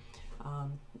edge.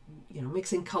 You know,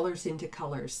 mixing colors into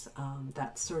colors,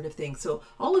 that sort of thing. So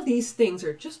all of these things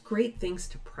are just great things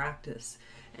to practice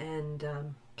and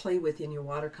play with in your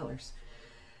watercolors.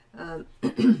 Now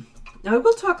I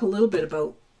will talk a little bit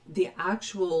about the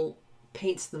actual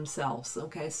paints themselves.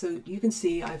 Okay, so you can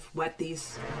see I've wet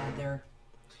these.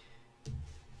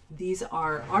 These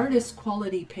are artist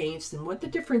quality paints, and what the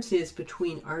difference is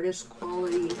between artist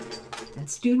quality and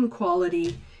student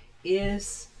quality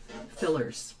is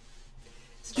fillers.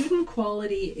 Student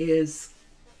quality is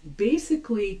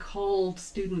basically called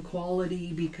student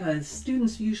quality because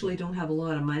students usually don't have a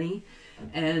lot of money,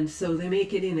 and so they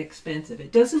make it inexpensive.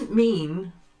 It doesn't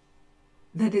mean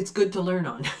that it's good to learn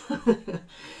on.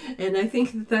 And I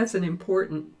think that that's an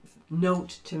important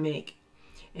note to make,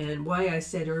 and why I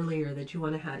said earlier that you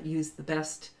want to use the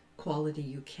best quality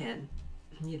you can,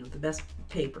 you know, the best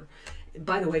paper.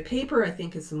 By the way, paper I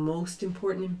think is the most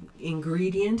important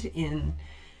ingredient in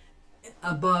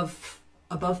above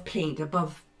paint,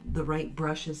 above the right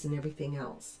brushes and everything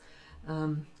else.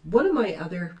 One of my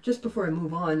other, just before I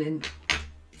move on, and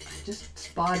just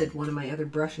spotted one of my other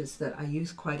brushes that I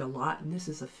use quite a lot, and this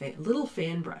is a little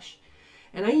fan brush,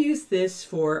 and I use this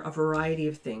for a variety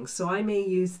of things. So I may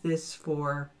use this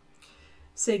for,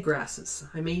 say, grasses.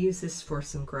 I may use this for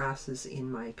some grasses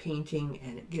in my painting,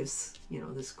 and it gives, you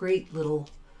know, this great little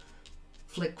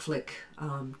flick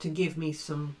to give me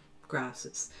some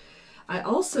grasses. I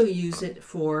also use it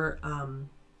for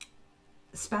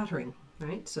spattering,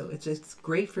 right? So it's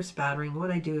great for spattering.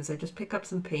 What I do is I just pick up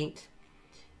some paint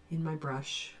in my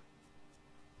brush,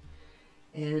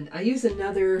 and I use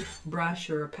another brush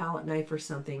or a palette knife or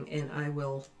something, and I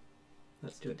will,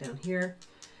 let's do it down here,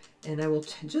 and I will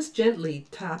just gently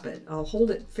tap it. I'll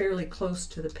hold it fairly close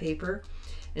to the paper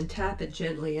and tap it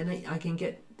gently, and I can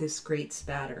get this great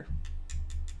spatter.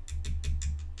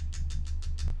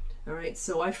 All right,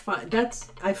 so I find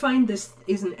this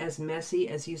isn't as messy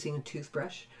as using a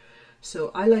toothbrush.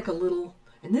 So I like a little,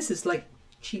 and this is like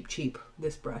cheap,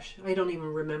 this brush. I don't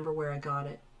even remember where I got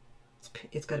it.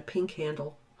 It's got a pink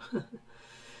handle.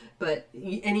 But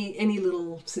any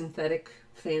little synthetic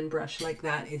fan brush like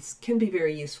that can be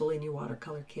very useful in your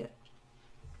watercolor kit.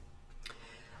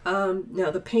 Now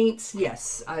the paints,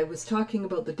 yes, I was talking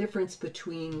about the difference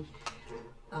between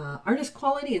artist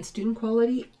quality and student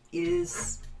quality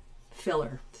is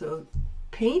filler. So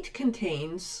paint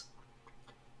contains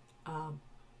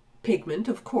pigment,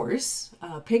 of course.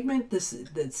 Pigment, the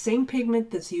same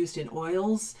pigment that's used in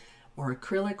oils or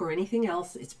acrylic or anything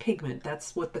else, it's pigment.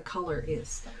 That's what the color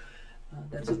is.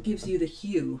 That's what gives you the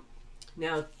hue.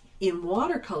 Now, in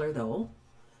watercolor, though,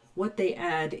 what they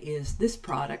add is this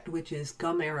product, which is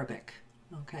gum arabic.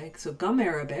 Okay, so gum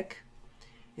arabic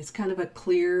is kind of a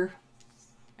clear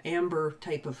amber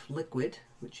type of liquid,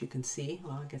 which you can see.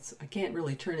 Well, I guess I can't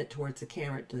really turn it towards the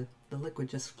camera. The liquid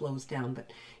just flows down,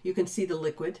 but you can see the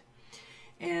liquid.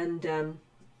 And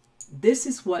this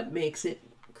is what makes it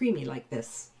creamy like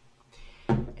this.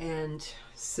 And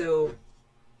so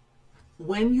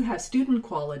when you have student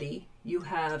quality, you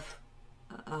have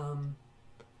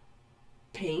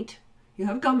paint, you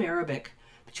have gum arabic,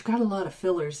 but you've got a lot of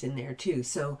fillers in there too.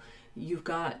 So you've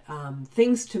got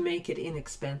things to make it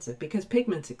inexpensive, because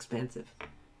pigment's expensive.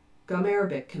 Gum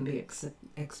arabic can be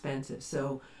expensive.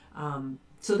 So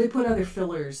so they put other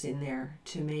fillers in there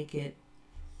to make it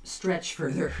stretch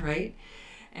further, right?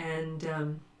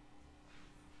 And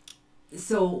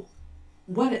so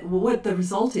what the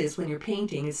result is when you're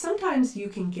painting is sometimes you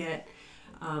can get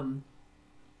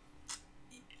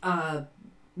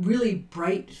really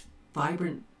bright,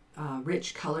 vibrant,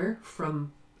 rich color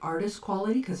from artist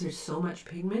quality because there's so much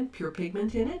pigment, pure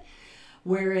pigment in it.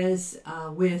 Whereas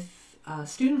with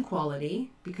student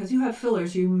quality, because you have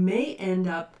fillers, you may end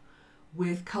up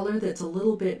with color that's a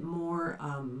little bit more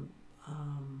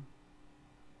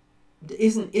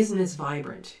isn't as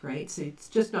vibrant, right? So it's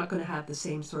just not going to have the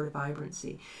same sort of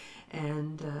vibrancy.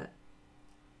 And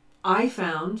I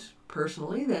found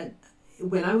personally that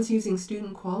when I was using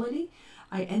student quality,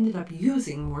 I ended up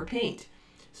using more paint.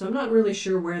 So I'm not really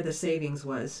sure where the savings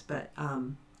was, but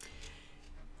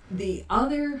The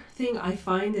other thing I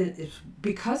find is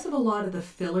because of a lot of the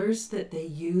fillers that they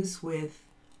use with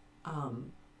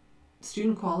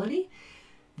student quality,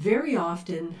 very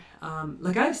often,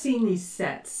 like I've seen these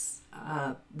sets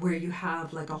where you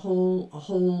have like a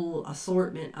whole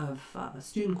assortment of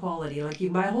student quality, like you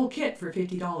can buy a whole kit for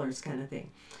 $50 kind of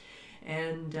thing,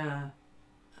 and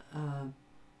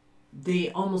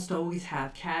they almost always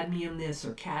have cadmium this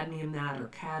or cadmium that or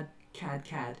cad,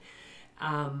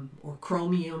 or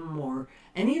chromium or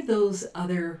any of those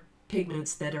other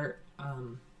pigments that are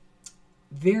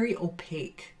very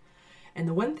opaque. And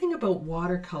the one thing about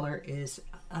watercolor is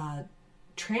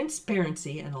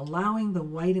transparency and allowing the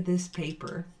white of this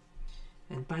paper,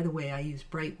 and by the way, I use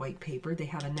bright white paper. They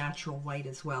have a natural white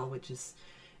as well, which is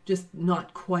just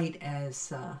not quite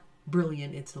as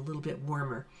brilliant. It's a little bit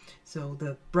warmer. So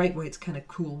the bright white's kind of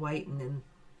cool white, and then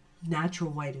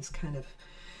natural white is kind of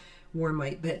warm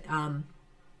white. But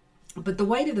the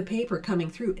white of the paper coming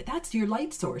through, that's your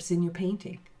light source in your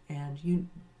painting. And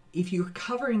if you're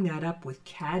covering that up with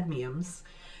cadmiums,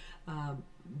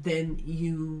 then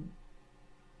you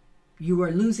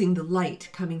are losing the light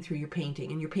coming through your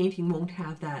painting, and your painting won't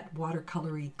have that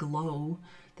watercolory glow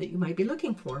that you might be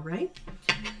looking for, right?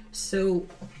 So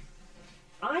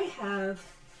I have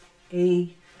a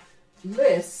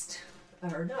list,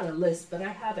 or not a list, but I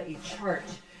have a chart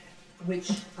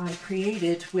which I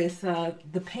created with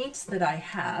the paints that I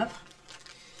have.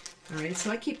 All right, so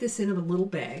I keep this in a little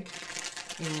bag,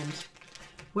 and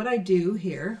what I do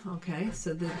here, okay,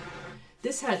 so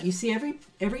this hat, you see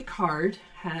every card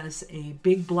has a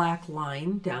big black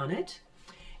line down it,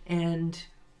 and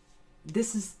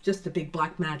this is just a big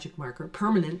black magic marker,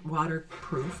 permanent,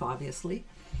 waterproof, obviously.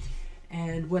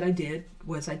 And what I did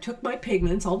was I took my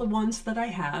pigments, all the ones that I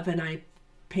have, and I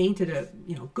painted a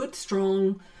good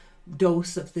strong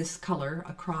dose of this color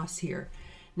across here.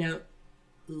 Now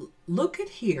look at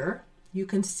here, you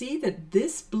can see that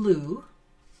this blue,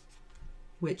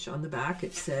 which on the back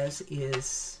it says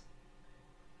is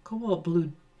cobalt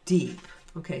blue deep.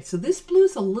 Okay, so this blue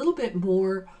is a little bit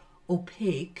more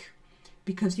opaque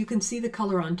because you can see the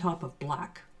color on top of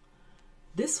black.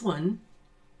 This one,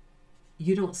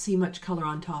 you don't see much color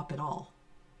on top at all.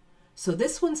 So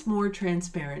this one's more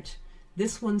transparent,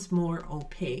 this one's more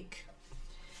opaque.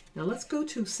 Now let's go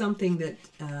to something that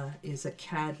is a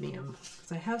cadmium,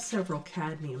 because I have several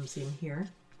cadmiums in here.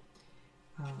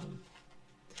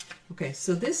 Okay,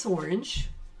 so this orange,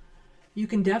 you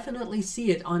can definitely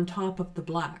see it on top of the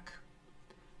black.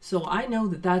 So I know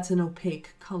that that's an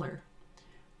opaque color.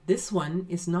 This one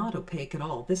is not opaque at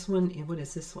all. This one, what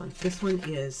is this one? This one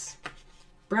is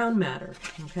brown matter.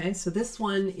 Okay, so this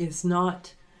one is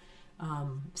not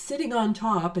sitting on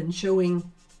top and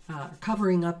showing,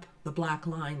 covering up the black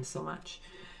line so much.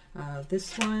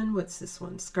 This one, what's this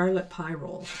one? Scarlet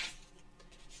Pyrrole.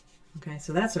 Okay,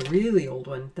 so that's a really old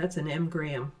one. That's an M.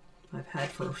 Graham I've had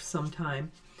for some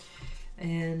time.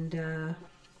 And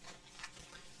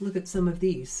look at some of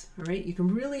these. All right, you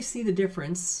can really see the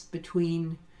difference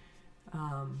between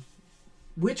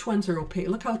which ones are opaque.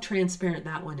 Look how transparent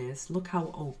that one is. Look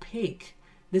how opaque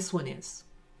this one is.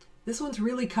 This one's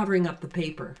really covering up the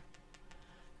paper.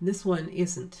 This one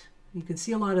isn't. You can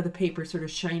see a lot of the paper sort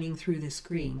of shining through this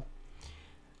green.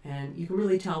 And you can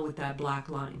really tell with that black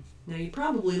line. Now you're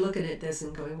probably looking at this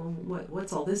and going, well,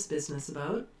 what's all this business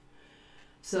about?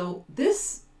 So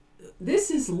this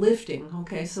is lifting,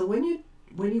 okay? So when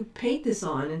you paint this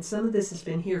on, and some of this has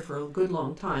been here for a good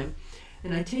long time,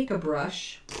 and I take a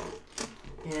brush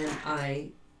and I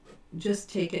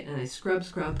just take it and I scrub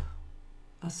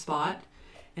a spot,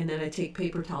 and then I take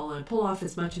paper towel and I pull off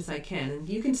as much as I can. And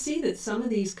you can see that some of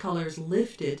these colors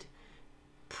lifted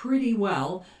pretty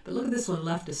well, but look at this one,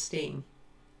 left a stain.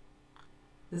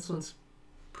 This one's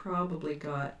probably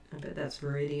got, I bet that's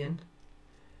Viridian.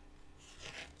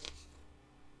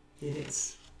 It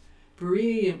is.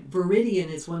 Viridian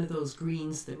is one of those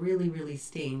greens that really, really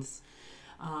stains.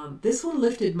 This one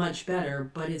lifted much better,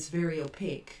 but it's very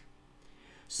opaque.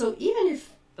 So even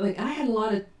if, like, I had a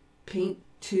lot of paint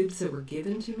tubes that were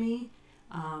given to me.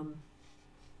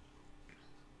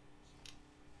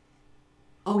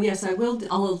 Oh yes, I will.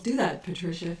 I'll do that,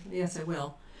 Patricia. Yes, I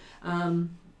will.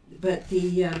 But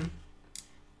the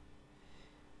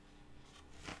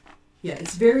yeah,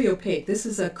 it's very opaque. This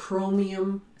is a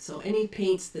chromium. So any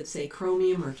paints that say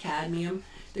chromium or cadmium,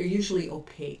 they're usually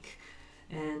opaque.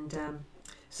 And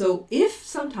so if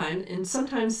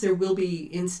sometimes there will be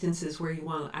instances where you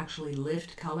want to actually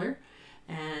lift color,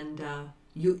 and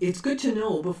it's good to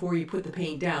know before you put the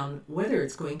paint down whether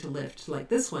it's going to lift. Like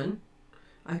this one,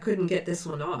 I couldn't get this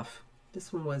one off.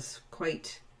 This one was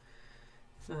quite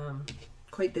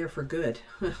quite there for good.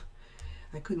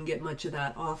 I couldn't get much of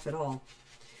that off at all.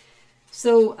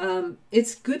 So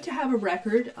it's good to have a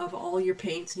record of all your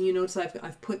paints. And you notice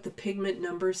I've put the pigment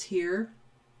numbers here,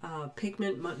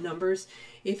 pigment numbers.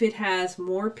 If it has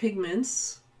more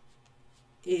pigments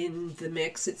in the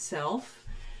mix itself,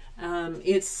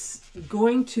 it's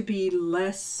going to be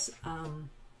less,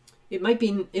 it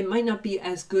might not be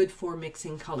as good for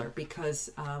mixing color,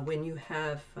 because when you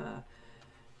have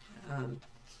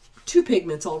two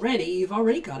pigments already, you've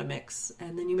already got a mix,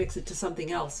 and then you mix it to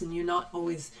something else, and you're not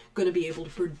always going to be able to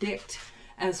predict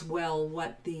as well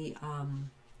what the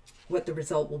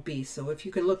result will be. So if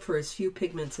you can look for as few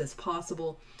pigments as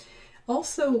possible.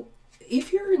 Also,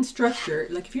 if your instructor,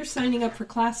 like if you're signing up for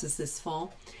classes this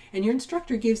fall and your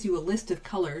instructor gives you a list of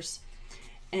colors,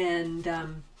 and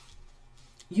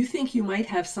you think you might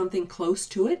have something close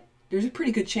to it, there's a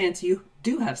pretty good chance you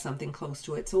do have something close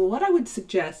to it. So what I would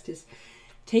suggest is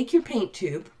take your paint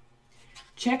tube,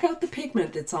 check out the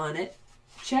pigment that's on it,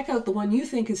 check out the one you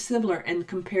think is similar, and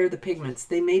compare the pigments.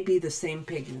 They may be the same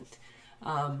pigment.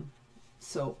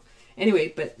 So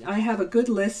anyway, but I have a good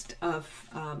list of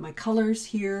my colors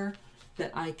here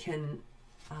that I can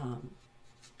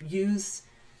use.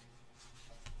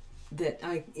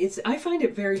 I find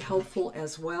it very helpful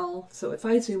as well. So if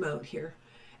I zoom out here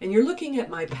and you're looking at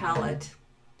my palette,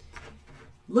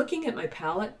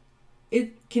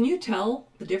 can you tell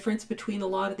the difference between a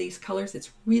lot of these colors?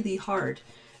 It's really hard.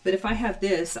 But if I have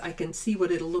this, I can see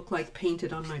what it'll look like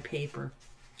painted on my paper,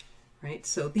 right?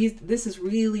 So this is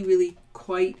really, really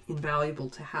quite invaluable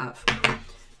to have.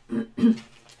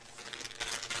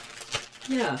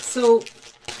 Yeah, so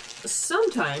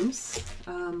sometimes,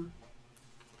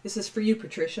 this is for you,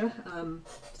 Patricia,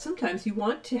 sometimes you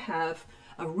want to have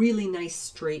a really nice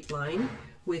straight line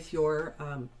with your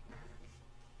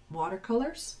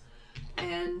watercolors.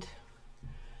 And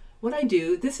what I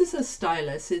do, this is a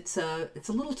stylus. It's a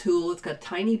little tool. It's got a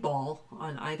tiny ball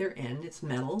on either end. It's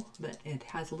metal, but it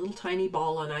has a little tiny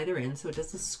ball on either end, so it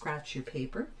doesn't scratch your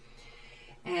paper.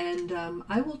 And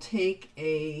I will take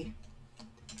a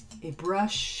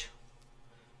brush,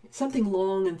 something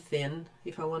long and thin,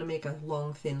 if I want to make a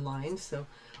long thin line. So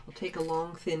I'll take a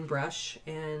long thin brush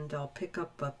and I'll pick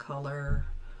up a color.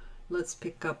 Let's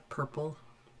pick up purple.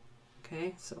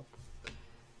 Okay, so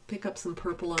pick up some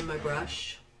purple on my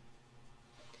brush.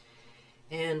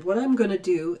 And what I'm going to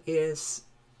do is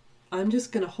I'm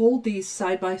just going to hold these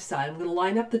side by side. I'm going to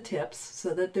line up the tips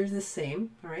so that they're the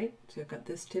same. All right, so I've got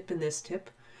this tip and this tip.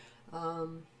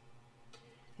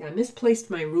 Yeah, I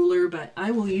misplaced my ruler, but I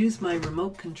will use my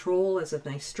remote control as a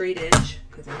nice straight edge,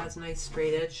 because it has a nice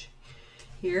straight edge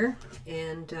here.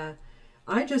 And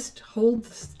I just hold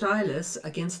the stylus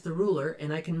against the ruler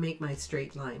and I can make my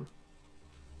straight line.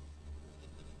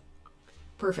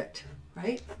 Perfect,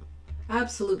 right?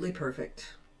 Absolutely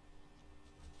perfect.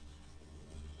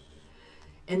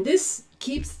 And this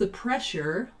keeps the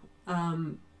pressure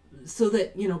so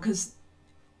that, you know, because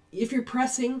if you're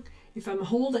pressing, if I'm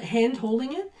hand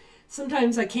holding it,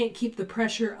 sometimes I can't keep the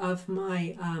pressure of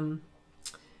my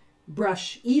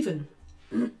brush even.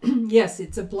 Yes,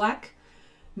 it's a black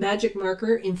magic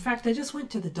marker. In fact, I just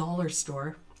went to the dollar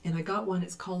store and I got one.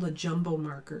 It's called a jumbo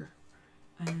marker.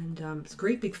 And it's a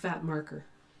great big fat marker.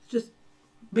 Just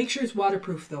make sure it's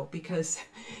waterproof though, because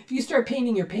if you start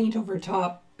painting your paint over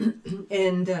top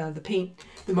and the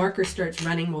marker starts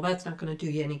running, well, that's not going to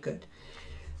do you any good.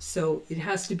 So it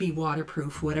has to be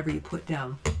waterproof, whatever you put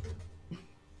down.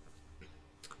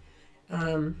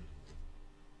 Now,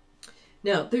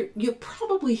 you'll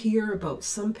probably hear about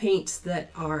some paints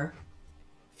that are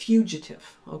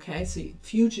fugitive, okay? So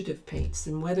fugitive paints,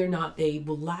 and whether or not they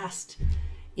will last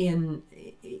in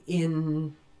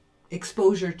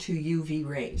exposure to UV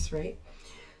rays, right?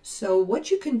 So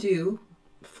what you can do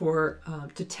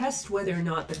to test whether or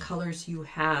not the colors you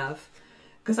have,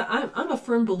 because I'm a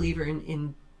firm believer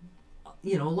in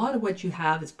you know, a lot of what you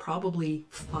have is probably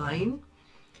fine.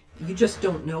 You just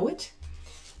don't know it.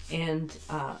 And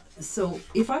so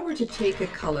if I were to take a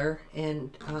color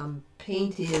and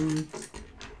paint in,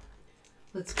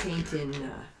 let's paint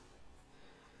in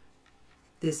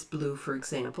this blue, for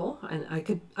example, and I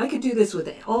could do this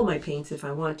with all my paints if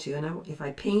I want to. And if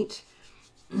I paint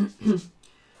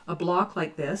a block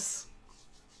like this,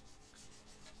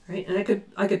 right, and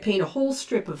I could paint a whole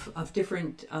strip of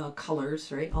different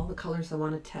colors, right, all the colors I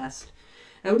want to test.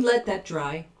 I would let that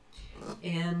dry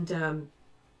and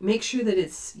make sure that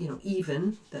it's, you know,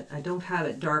 even, that I don't have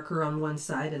it darker on one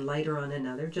side and lighter on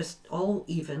another, just all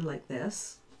even like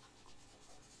this.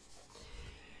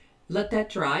 Let that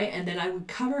dry, and then I would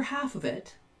cover half of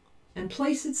it and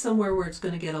place it somewhere where it's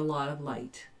going to get a lot of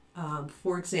light.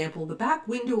 For example, the back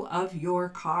window of your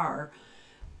car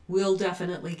will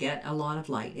definitely get a lot of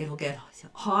light. It'll get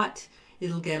hot.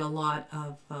 It'll get a lot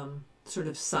of sort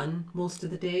of sun most of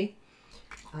the day,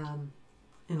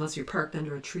 unless you're parked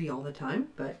under a tree all the time.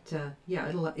 But yeah,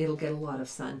 it'll get a lot of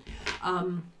sun.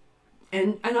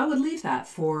 And I would leave that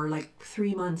for like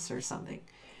 3 months or something.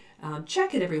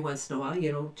 Check it every once in a while,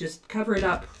 you know, just cover it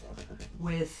up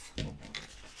with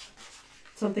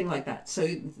something like that. So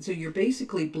you're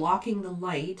basically blocking the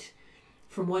light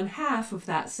from 1/2 of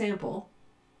that sample.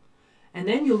 And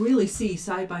then you'll really see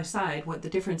side by side what the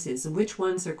difference is and which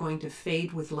ones are going to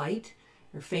fade with light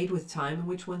or fade with time and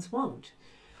which ones won't.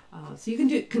 So you can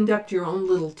conduct your own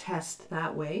little test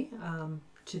that way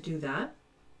to do that.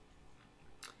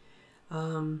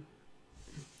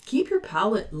 Keep your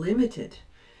palette limited.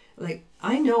 Like,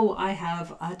 I know I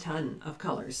have a ton of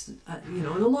colors, you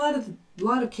know, and a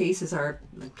lot of cases are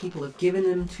like people have given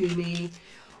them to me,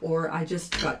 or I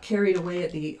just got carried away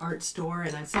at the art store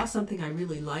and I saw something I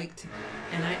really liked,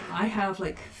 and I have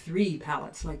like 3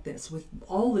 palettes like this with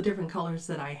all the different colors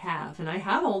that I have, and I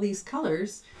have all these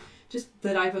colors just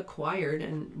that I've acquired,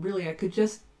 and really I could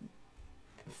just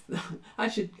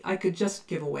I could just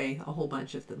give away a whole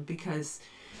bunch of them, because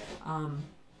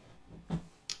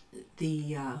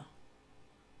the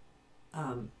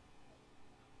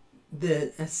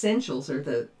essentials, or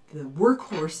the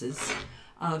workhorses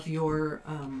of your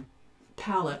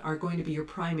palette, are going to be your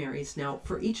primaries. Now,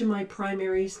 for each of my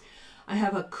primaries, I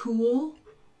have a cool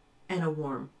and a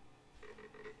warm.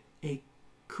 A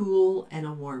cool and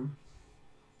a warm.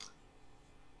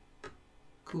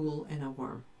 Cool and a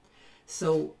warm.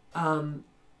 So I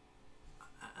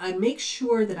make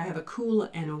sure that I have a cool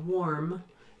and a warm.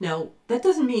 Now, that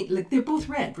doesn't mean, like, they're both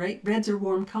red, right? Reds are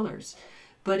warm colors.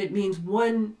 But it means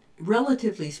one,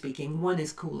 relatively speaking, one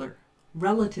is cooler.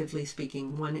 Relatively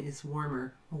speaking, one is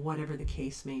warmer, or whatever the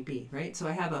case may be, right? So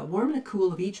I have a warm and a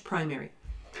cool of each primary.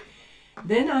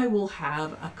 Then I will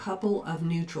have a couple of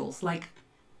neutrals, like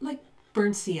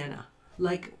burnt sienna,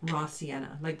 like raw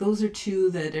sienna. Like, those are 2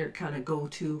 that are kind of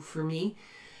go-to for me.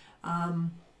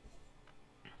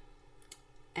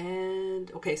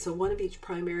 And okay, so one of each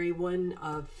primary, one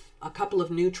of a couple of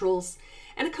neutrals,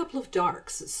 and a couple of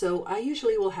darks. So I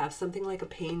usually will have something like a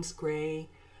Paynes gray.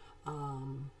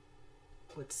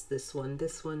 What's this one?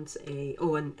 This one's a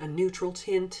neutral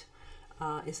tint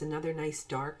is another nice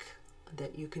dark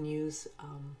that you can use.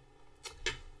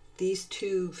 These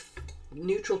 2,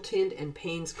 neutral tint and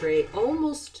Paynes gray,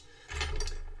 almost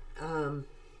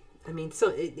I mean, so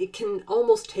it can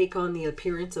almost take on the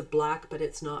appearance of black, but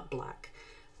it's not black.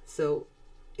 So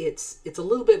it's a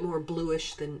little bit more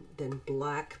bluish than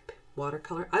black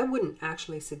watercolor. I wouldn't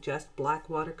actually suggest black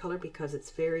watercolor because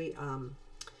it's very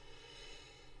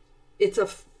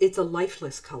it's a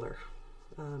lifeless color.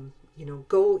 You know,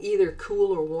 go either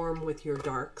cool or warm with your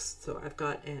darks. So I've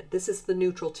got this is the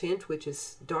neutral tint, which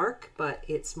is dark, but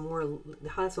it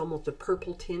has almost a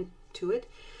purple tint to it.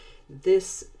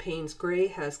 This Paynes gray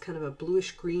has kind of a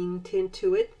bluish green tint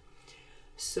to it.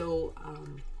 So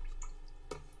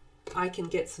I can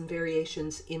get some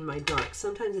variations in my dark.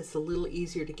 Sometimes it's a little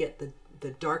easier to get the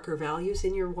darker values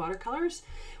in your watercolors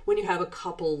when you have a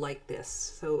couple like this.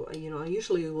 So, you know, I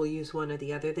usually will use one or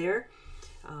the other there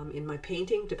in my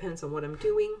painting, depends on what I'm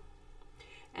doing.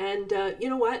 And you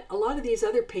know what? A lot of these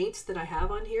other paints that I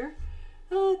have on here,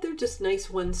 they're just nice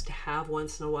ones to have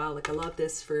once in a while. Like, I love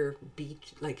this for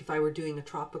beach. Like, if I were doing a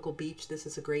tropical beach, this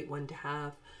is a great one to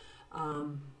have.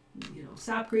 You know,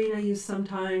 sap green I use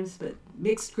sometimes, but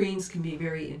mixed greens can be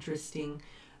very interesting.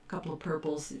 A couple of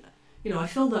purples. You know, I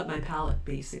filled up my palette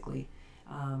basically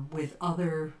with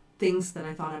other things that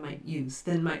I thought I might use.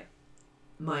 Then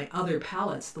my other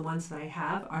palettes, the ones that I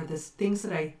have, are the things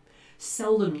that I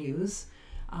seldom use.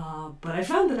 But I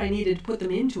found that I needed to put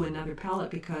them into another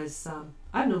palette because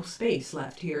I have no space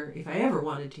left here if I ever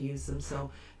wanted to use them.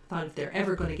 So I thought if they're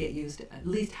ever going to get used, at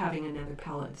least having another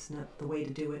palette is not the way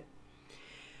to do it.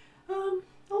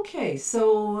 Okay,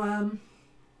 so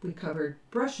we covered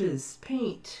brushes,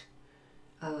 paint,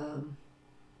 the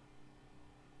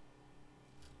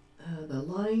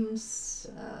lines,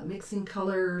 mixing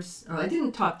colors. Oh, I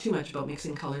didn't talk too much about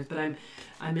mixing colors, but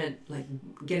I meant like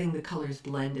getting the colors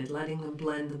blended, letting them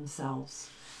blend themselves.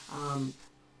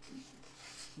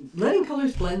 Letting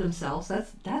colors blend themselves,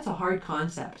 that's a hard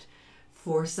concept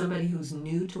for somebody who's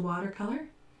new to watercolor,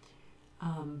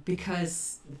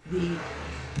 because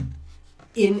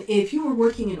if you were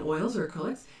working in oils or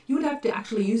acrylics, you would have to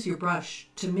actually use your brush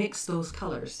to mix those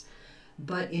colors.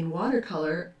 But in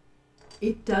watercolor,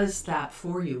 it does that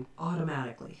for you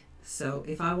automatically. So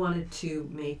if I wanted to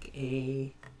make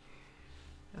a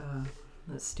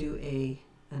Let's do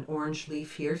an orange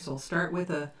leaf here. So I'll start with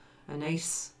a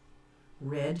nice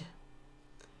red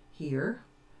here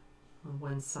on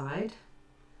one side,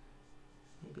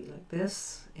 maybe like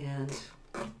this, and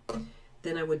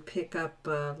then I would pick up,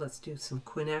 let's do some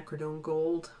quinacridone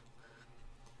gold,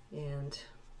 and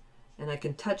I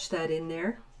can touch that in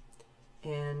there,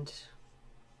 and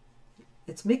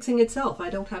it's mixing itself.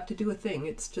 I don't have to do a thing.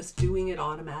 It's just doing it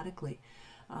automatically.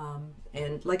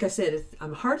 And like I said,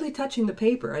 I'm hardly touching the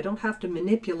paper. I don't have to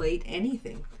manipulate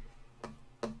anything.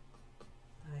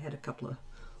 I had a couple of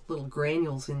little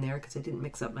granules in there because I didn't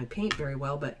mix up my paint very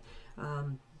well, but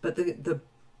the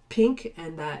pink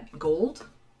and that gold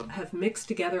have mixed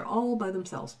together all by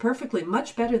themselves perfectly,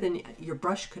 much better than your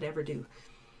brush could ever do.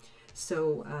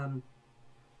 So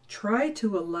try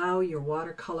to allow your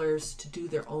watercolors to do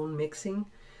their own mixing.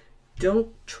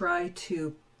 Don't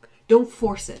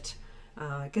force it.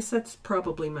 I guess that's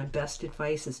probably my best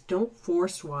advice, is don't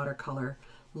force watercolor.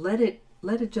 Let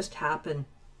it just happen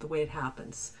the way it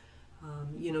happens.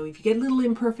 You know, if you get little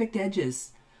imperfect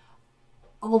edges,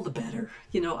 all the better.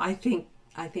 You know, I think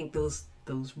those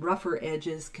rougher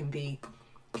edges can be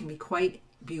quite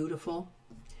beautiful,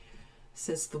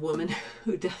 says the woman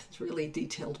who does really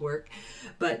detailed work.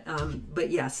 But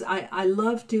yes, I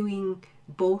love doing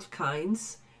both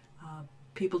kinds.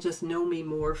 People just know me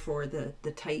more for the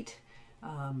tight,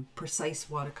 precise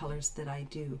watercolors that I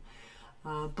do.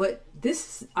 But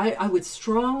this, I would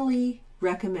strongly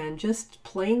recommend just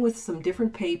playing with some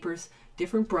different papers,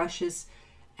 different brushes,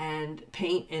 and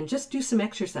paint, and just do some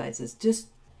exercises. Just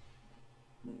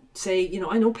say, you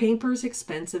know, I know paper is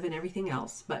expensive and everything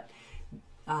else, but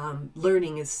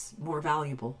learning is more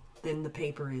valuable than the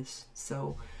paper is.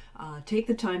 So take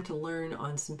the time to learn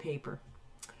on some paper.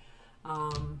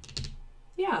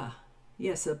 Yeah,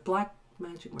 yes, a black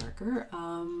magic marker.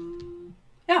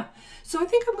 Yeah, so I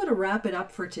think I'm going to wrap it up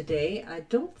for today. I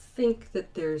don't think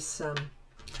that there's,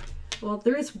 well,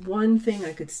 there is one thing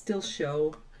I could still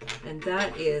show, and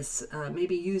that is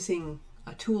maybe using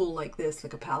a tool like this,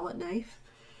 like a palette knife,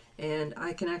 and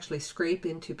I can actually scrape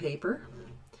into paper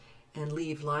and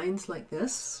leave lines like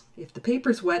this. If the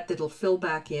paper's wet, it'll fill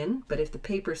back in, but if the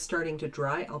paper's starting to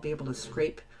dry, I'll be able to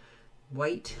scrape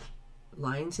white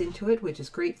lines into it, which is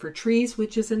great for trees,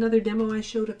 which is another demo I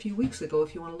showed a few weeks ago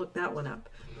if you want to look that one up.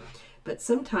 But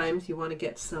sometimes you want to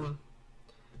get some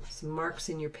marks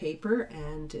in your paper,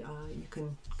 and you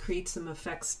can create some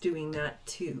effects doing that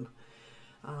too.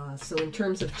 So in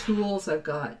terms of tools, I've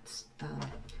got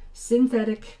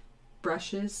synthetic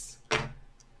brushes. I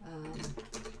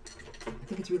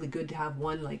think it's really good to have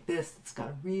one like this. It's got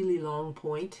a really long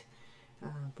point,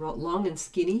 long and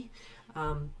skinny.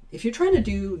 If you're trying to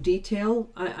do detail,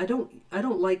 I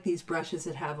don't like these brushes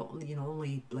that have, you know,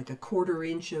 only like a 1/4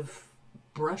 inch of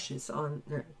brushes on,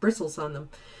 or bristles on them,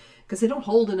 because they don't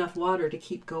hold enough water to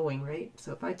keep going, right?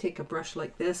 So if I take a brush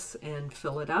like this and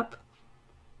fill it up,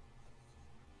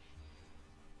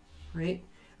 right?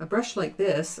 A brush like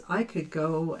this, I could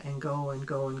go and go and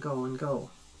go and go and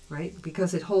go, right?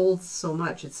 Because it holds so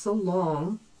much. It's so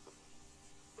long.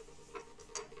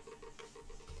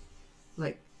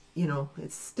 Like, you know,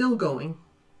 it's still going,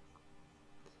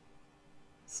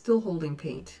 still holding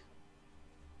paint.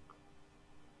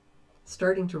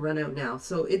 Starting to run out now.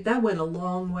 So that went a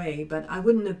long way, but I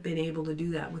wouldn't have been able to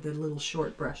do that with a little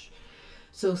short brush.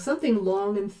 So something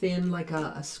long and thin, like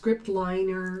a script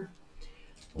liner,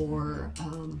 or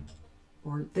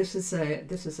this is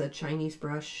a Chinese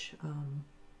brush,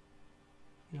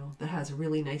 you know, that has a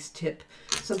really nice tip.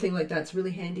 Something like that's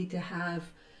really handy to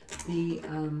have. The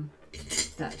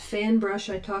that fan brush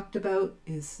I talked about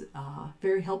is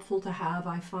very helpful to have,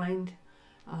 I find.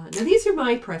 Now these are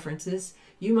my preferences.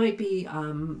 You might be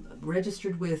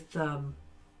registered with an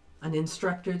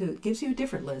instructor that gives you a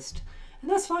different list, and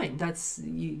that's fine. That's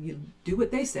you do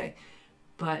what they say.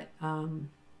 But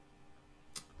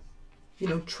you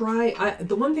know,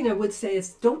 the one thing I would say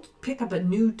is don't pick up a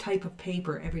new type of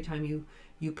paper every time you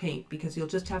paint, because you'll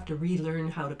just have to relearn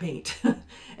how to paint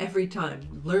every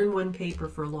time. Learn one paper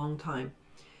for a long time.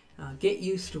 Get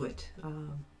used to it.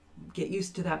 Get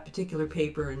used to that particular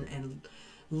paper and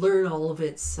learn all of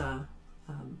its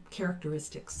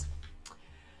characteristics.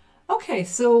 Okay,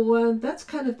 so that's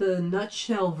kind of the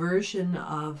nutshell version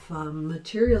of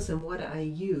materials and what I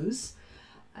use.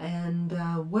 And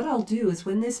what I'll do is,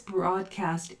 when this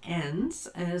broadcast ends,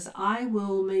 is I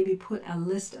will maybe put a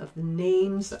list of the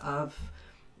names of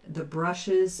the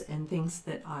brushes and things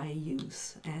that I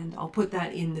use, and I'll put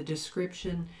that in the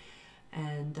description,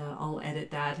 and I'll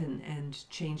edit that and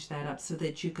change that up so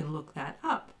that you can look that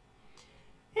up.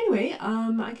 Anyway, anyway,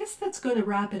 I guess that's going to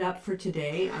wrap it up for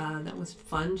today. That was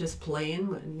fun, just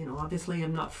playing. You know, obviously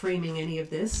I'm not framing any of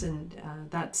this, and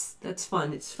that's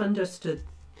fun. It's fun just to,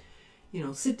 you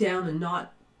know, sit down and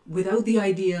not, without the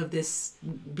idea of this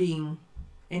being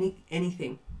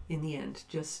anything in the end,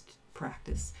 just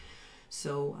practice.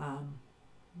 So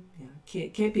yeah,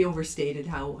 can't be overstated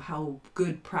how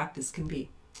good practice can be.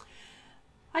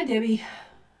 Hi, Debbie.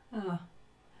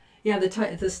 Yeah,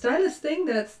 the stylus thing,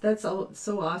 that's all,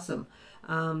 so awesome.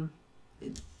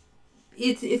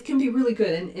 It can be really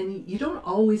good, and you don't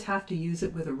always have to use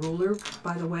it with a ruler,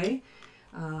 by the way.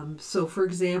 So for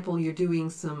example, you're doing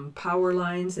some power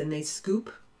lines and they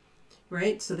scoop,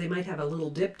 right? So they might have a little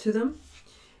dip to them,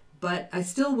 but I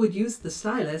still would use the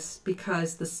stylus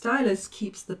because the stylus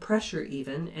keeps the pressure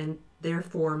even, and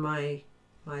therefore my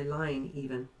line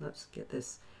even. Let's get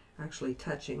this actually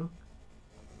touching.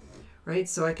 Right,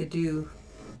 so I could do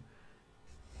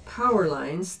power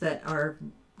lines that are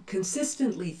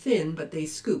consistently thin, but they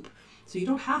scoop. So you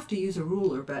don't have to use a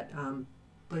ruler, but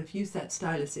if you use that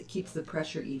stylus, it keeps the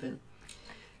pressure even.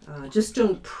 Just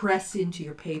don't press into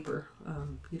your paper.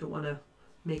 You don't want to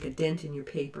make a dent in your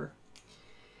paper.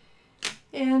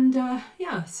 And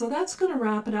yeah, so that's going to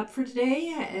wrap it up for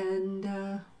today. And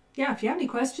yeah, if you have any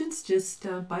questions, just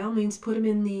by all means put them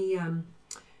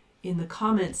in the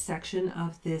comments section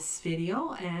of this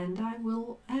video, and I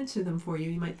will answer them for you.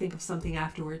 You might think of something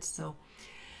afterwards. So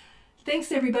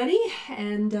thanks everybody,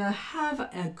 and have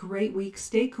a great week.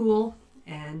 Stay cool,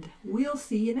 and we'll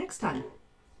see you next time.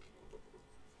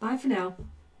 Bye for now.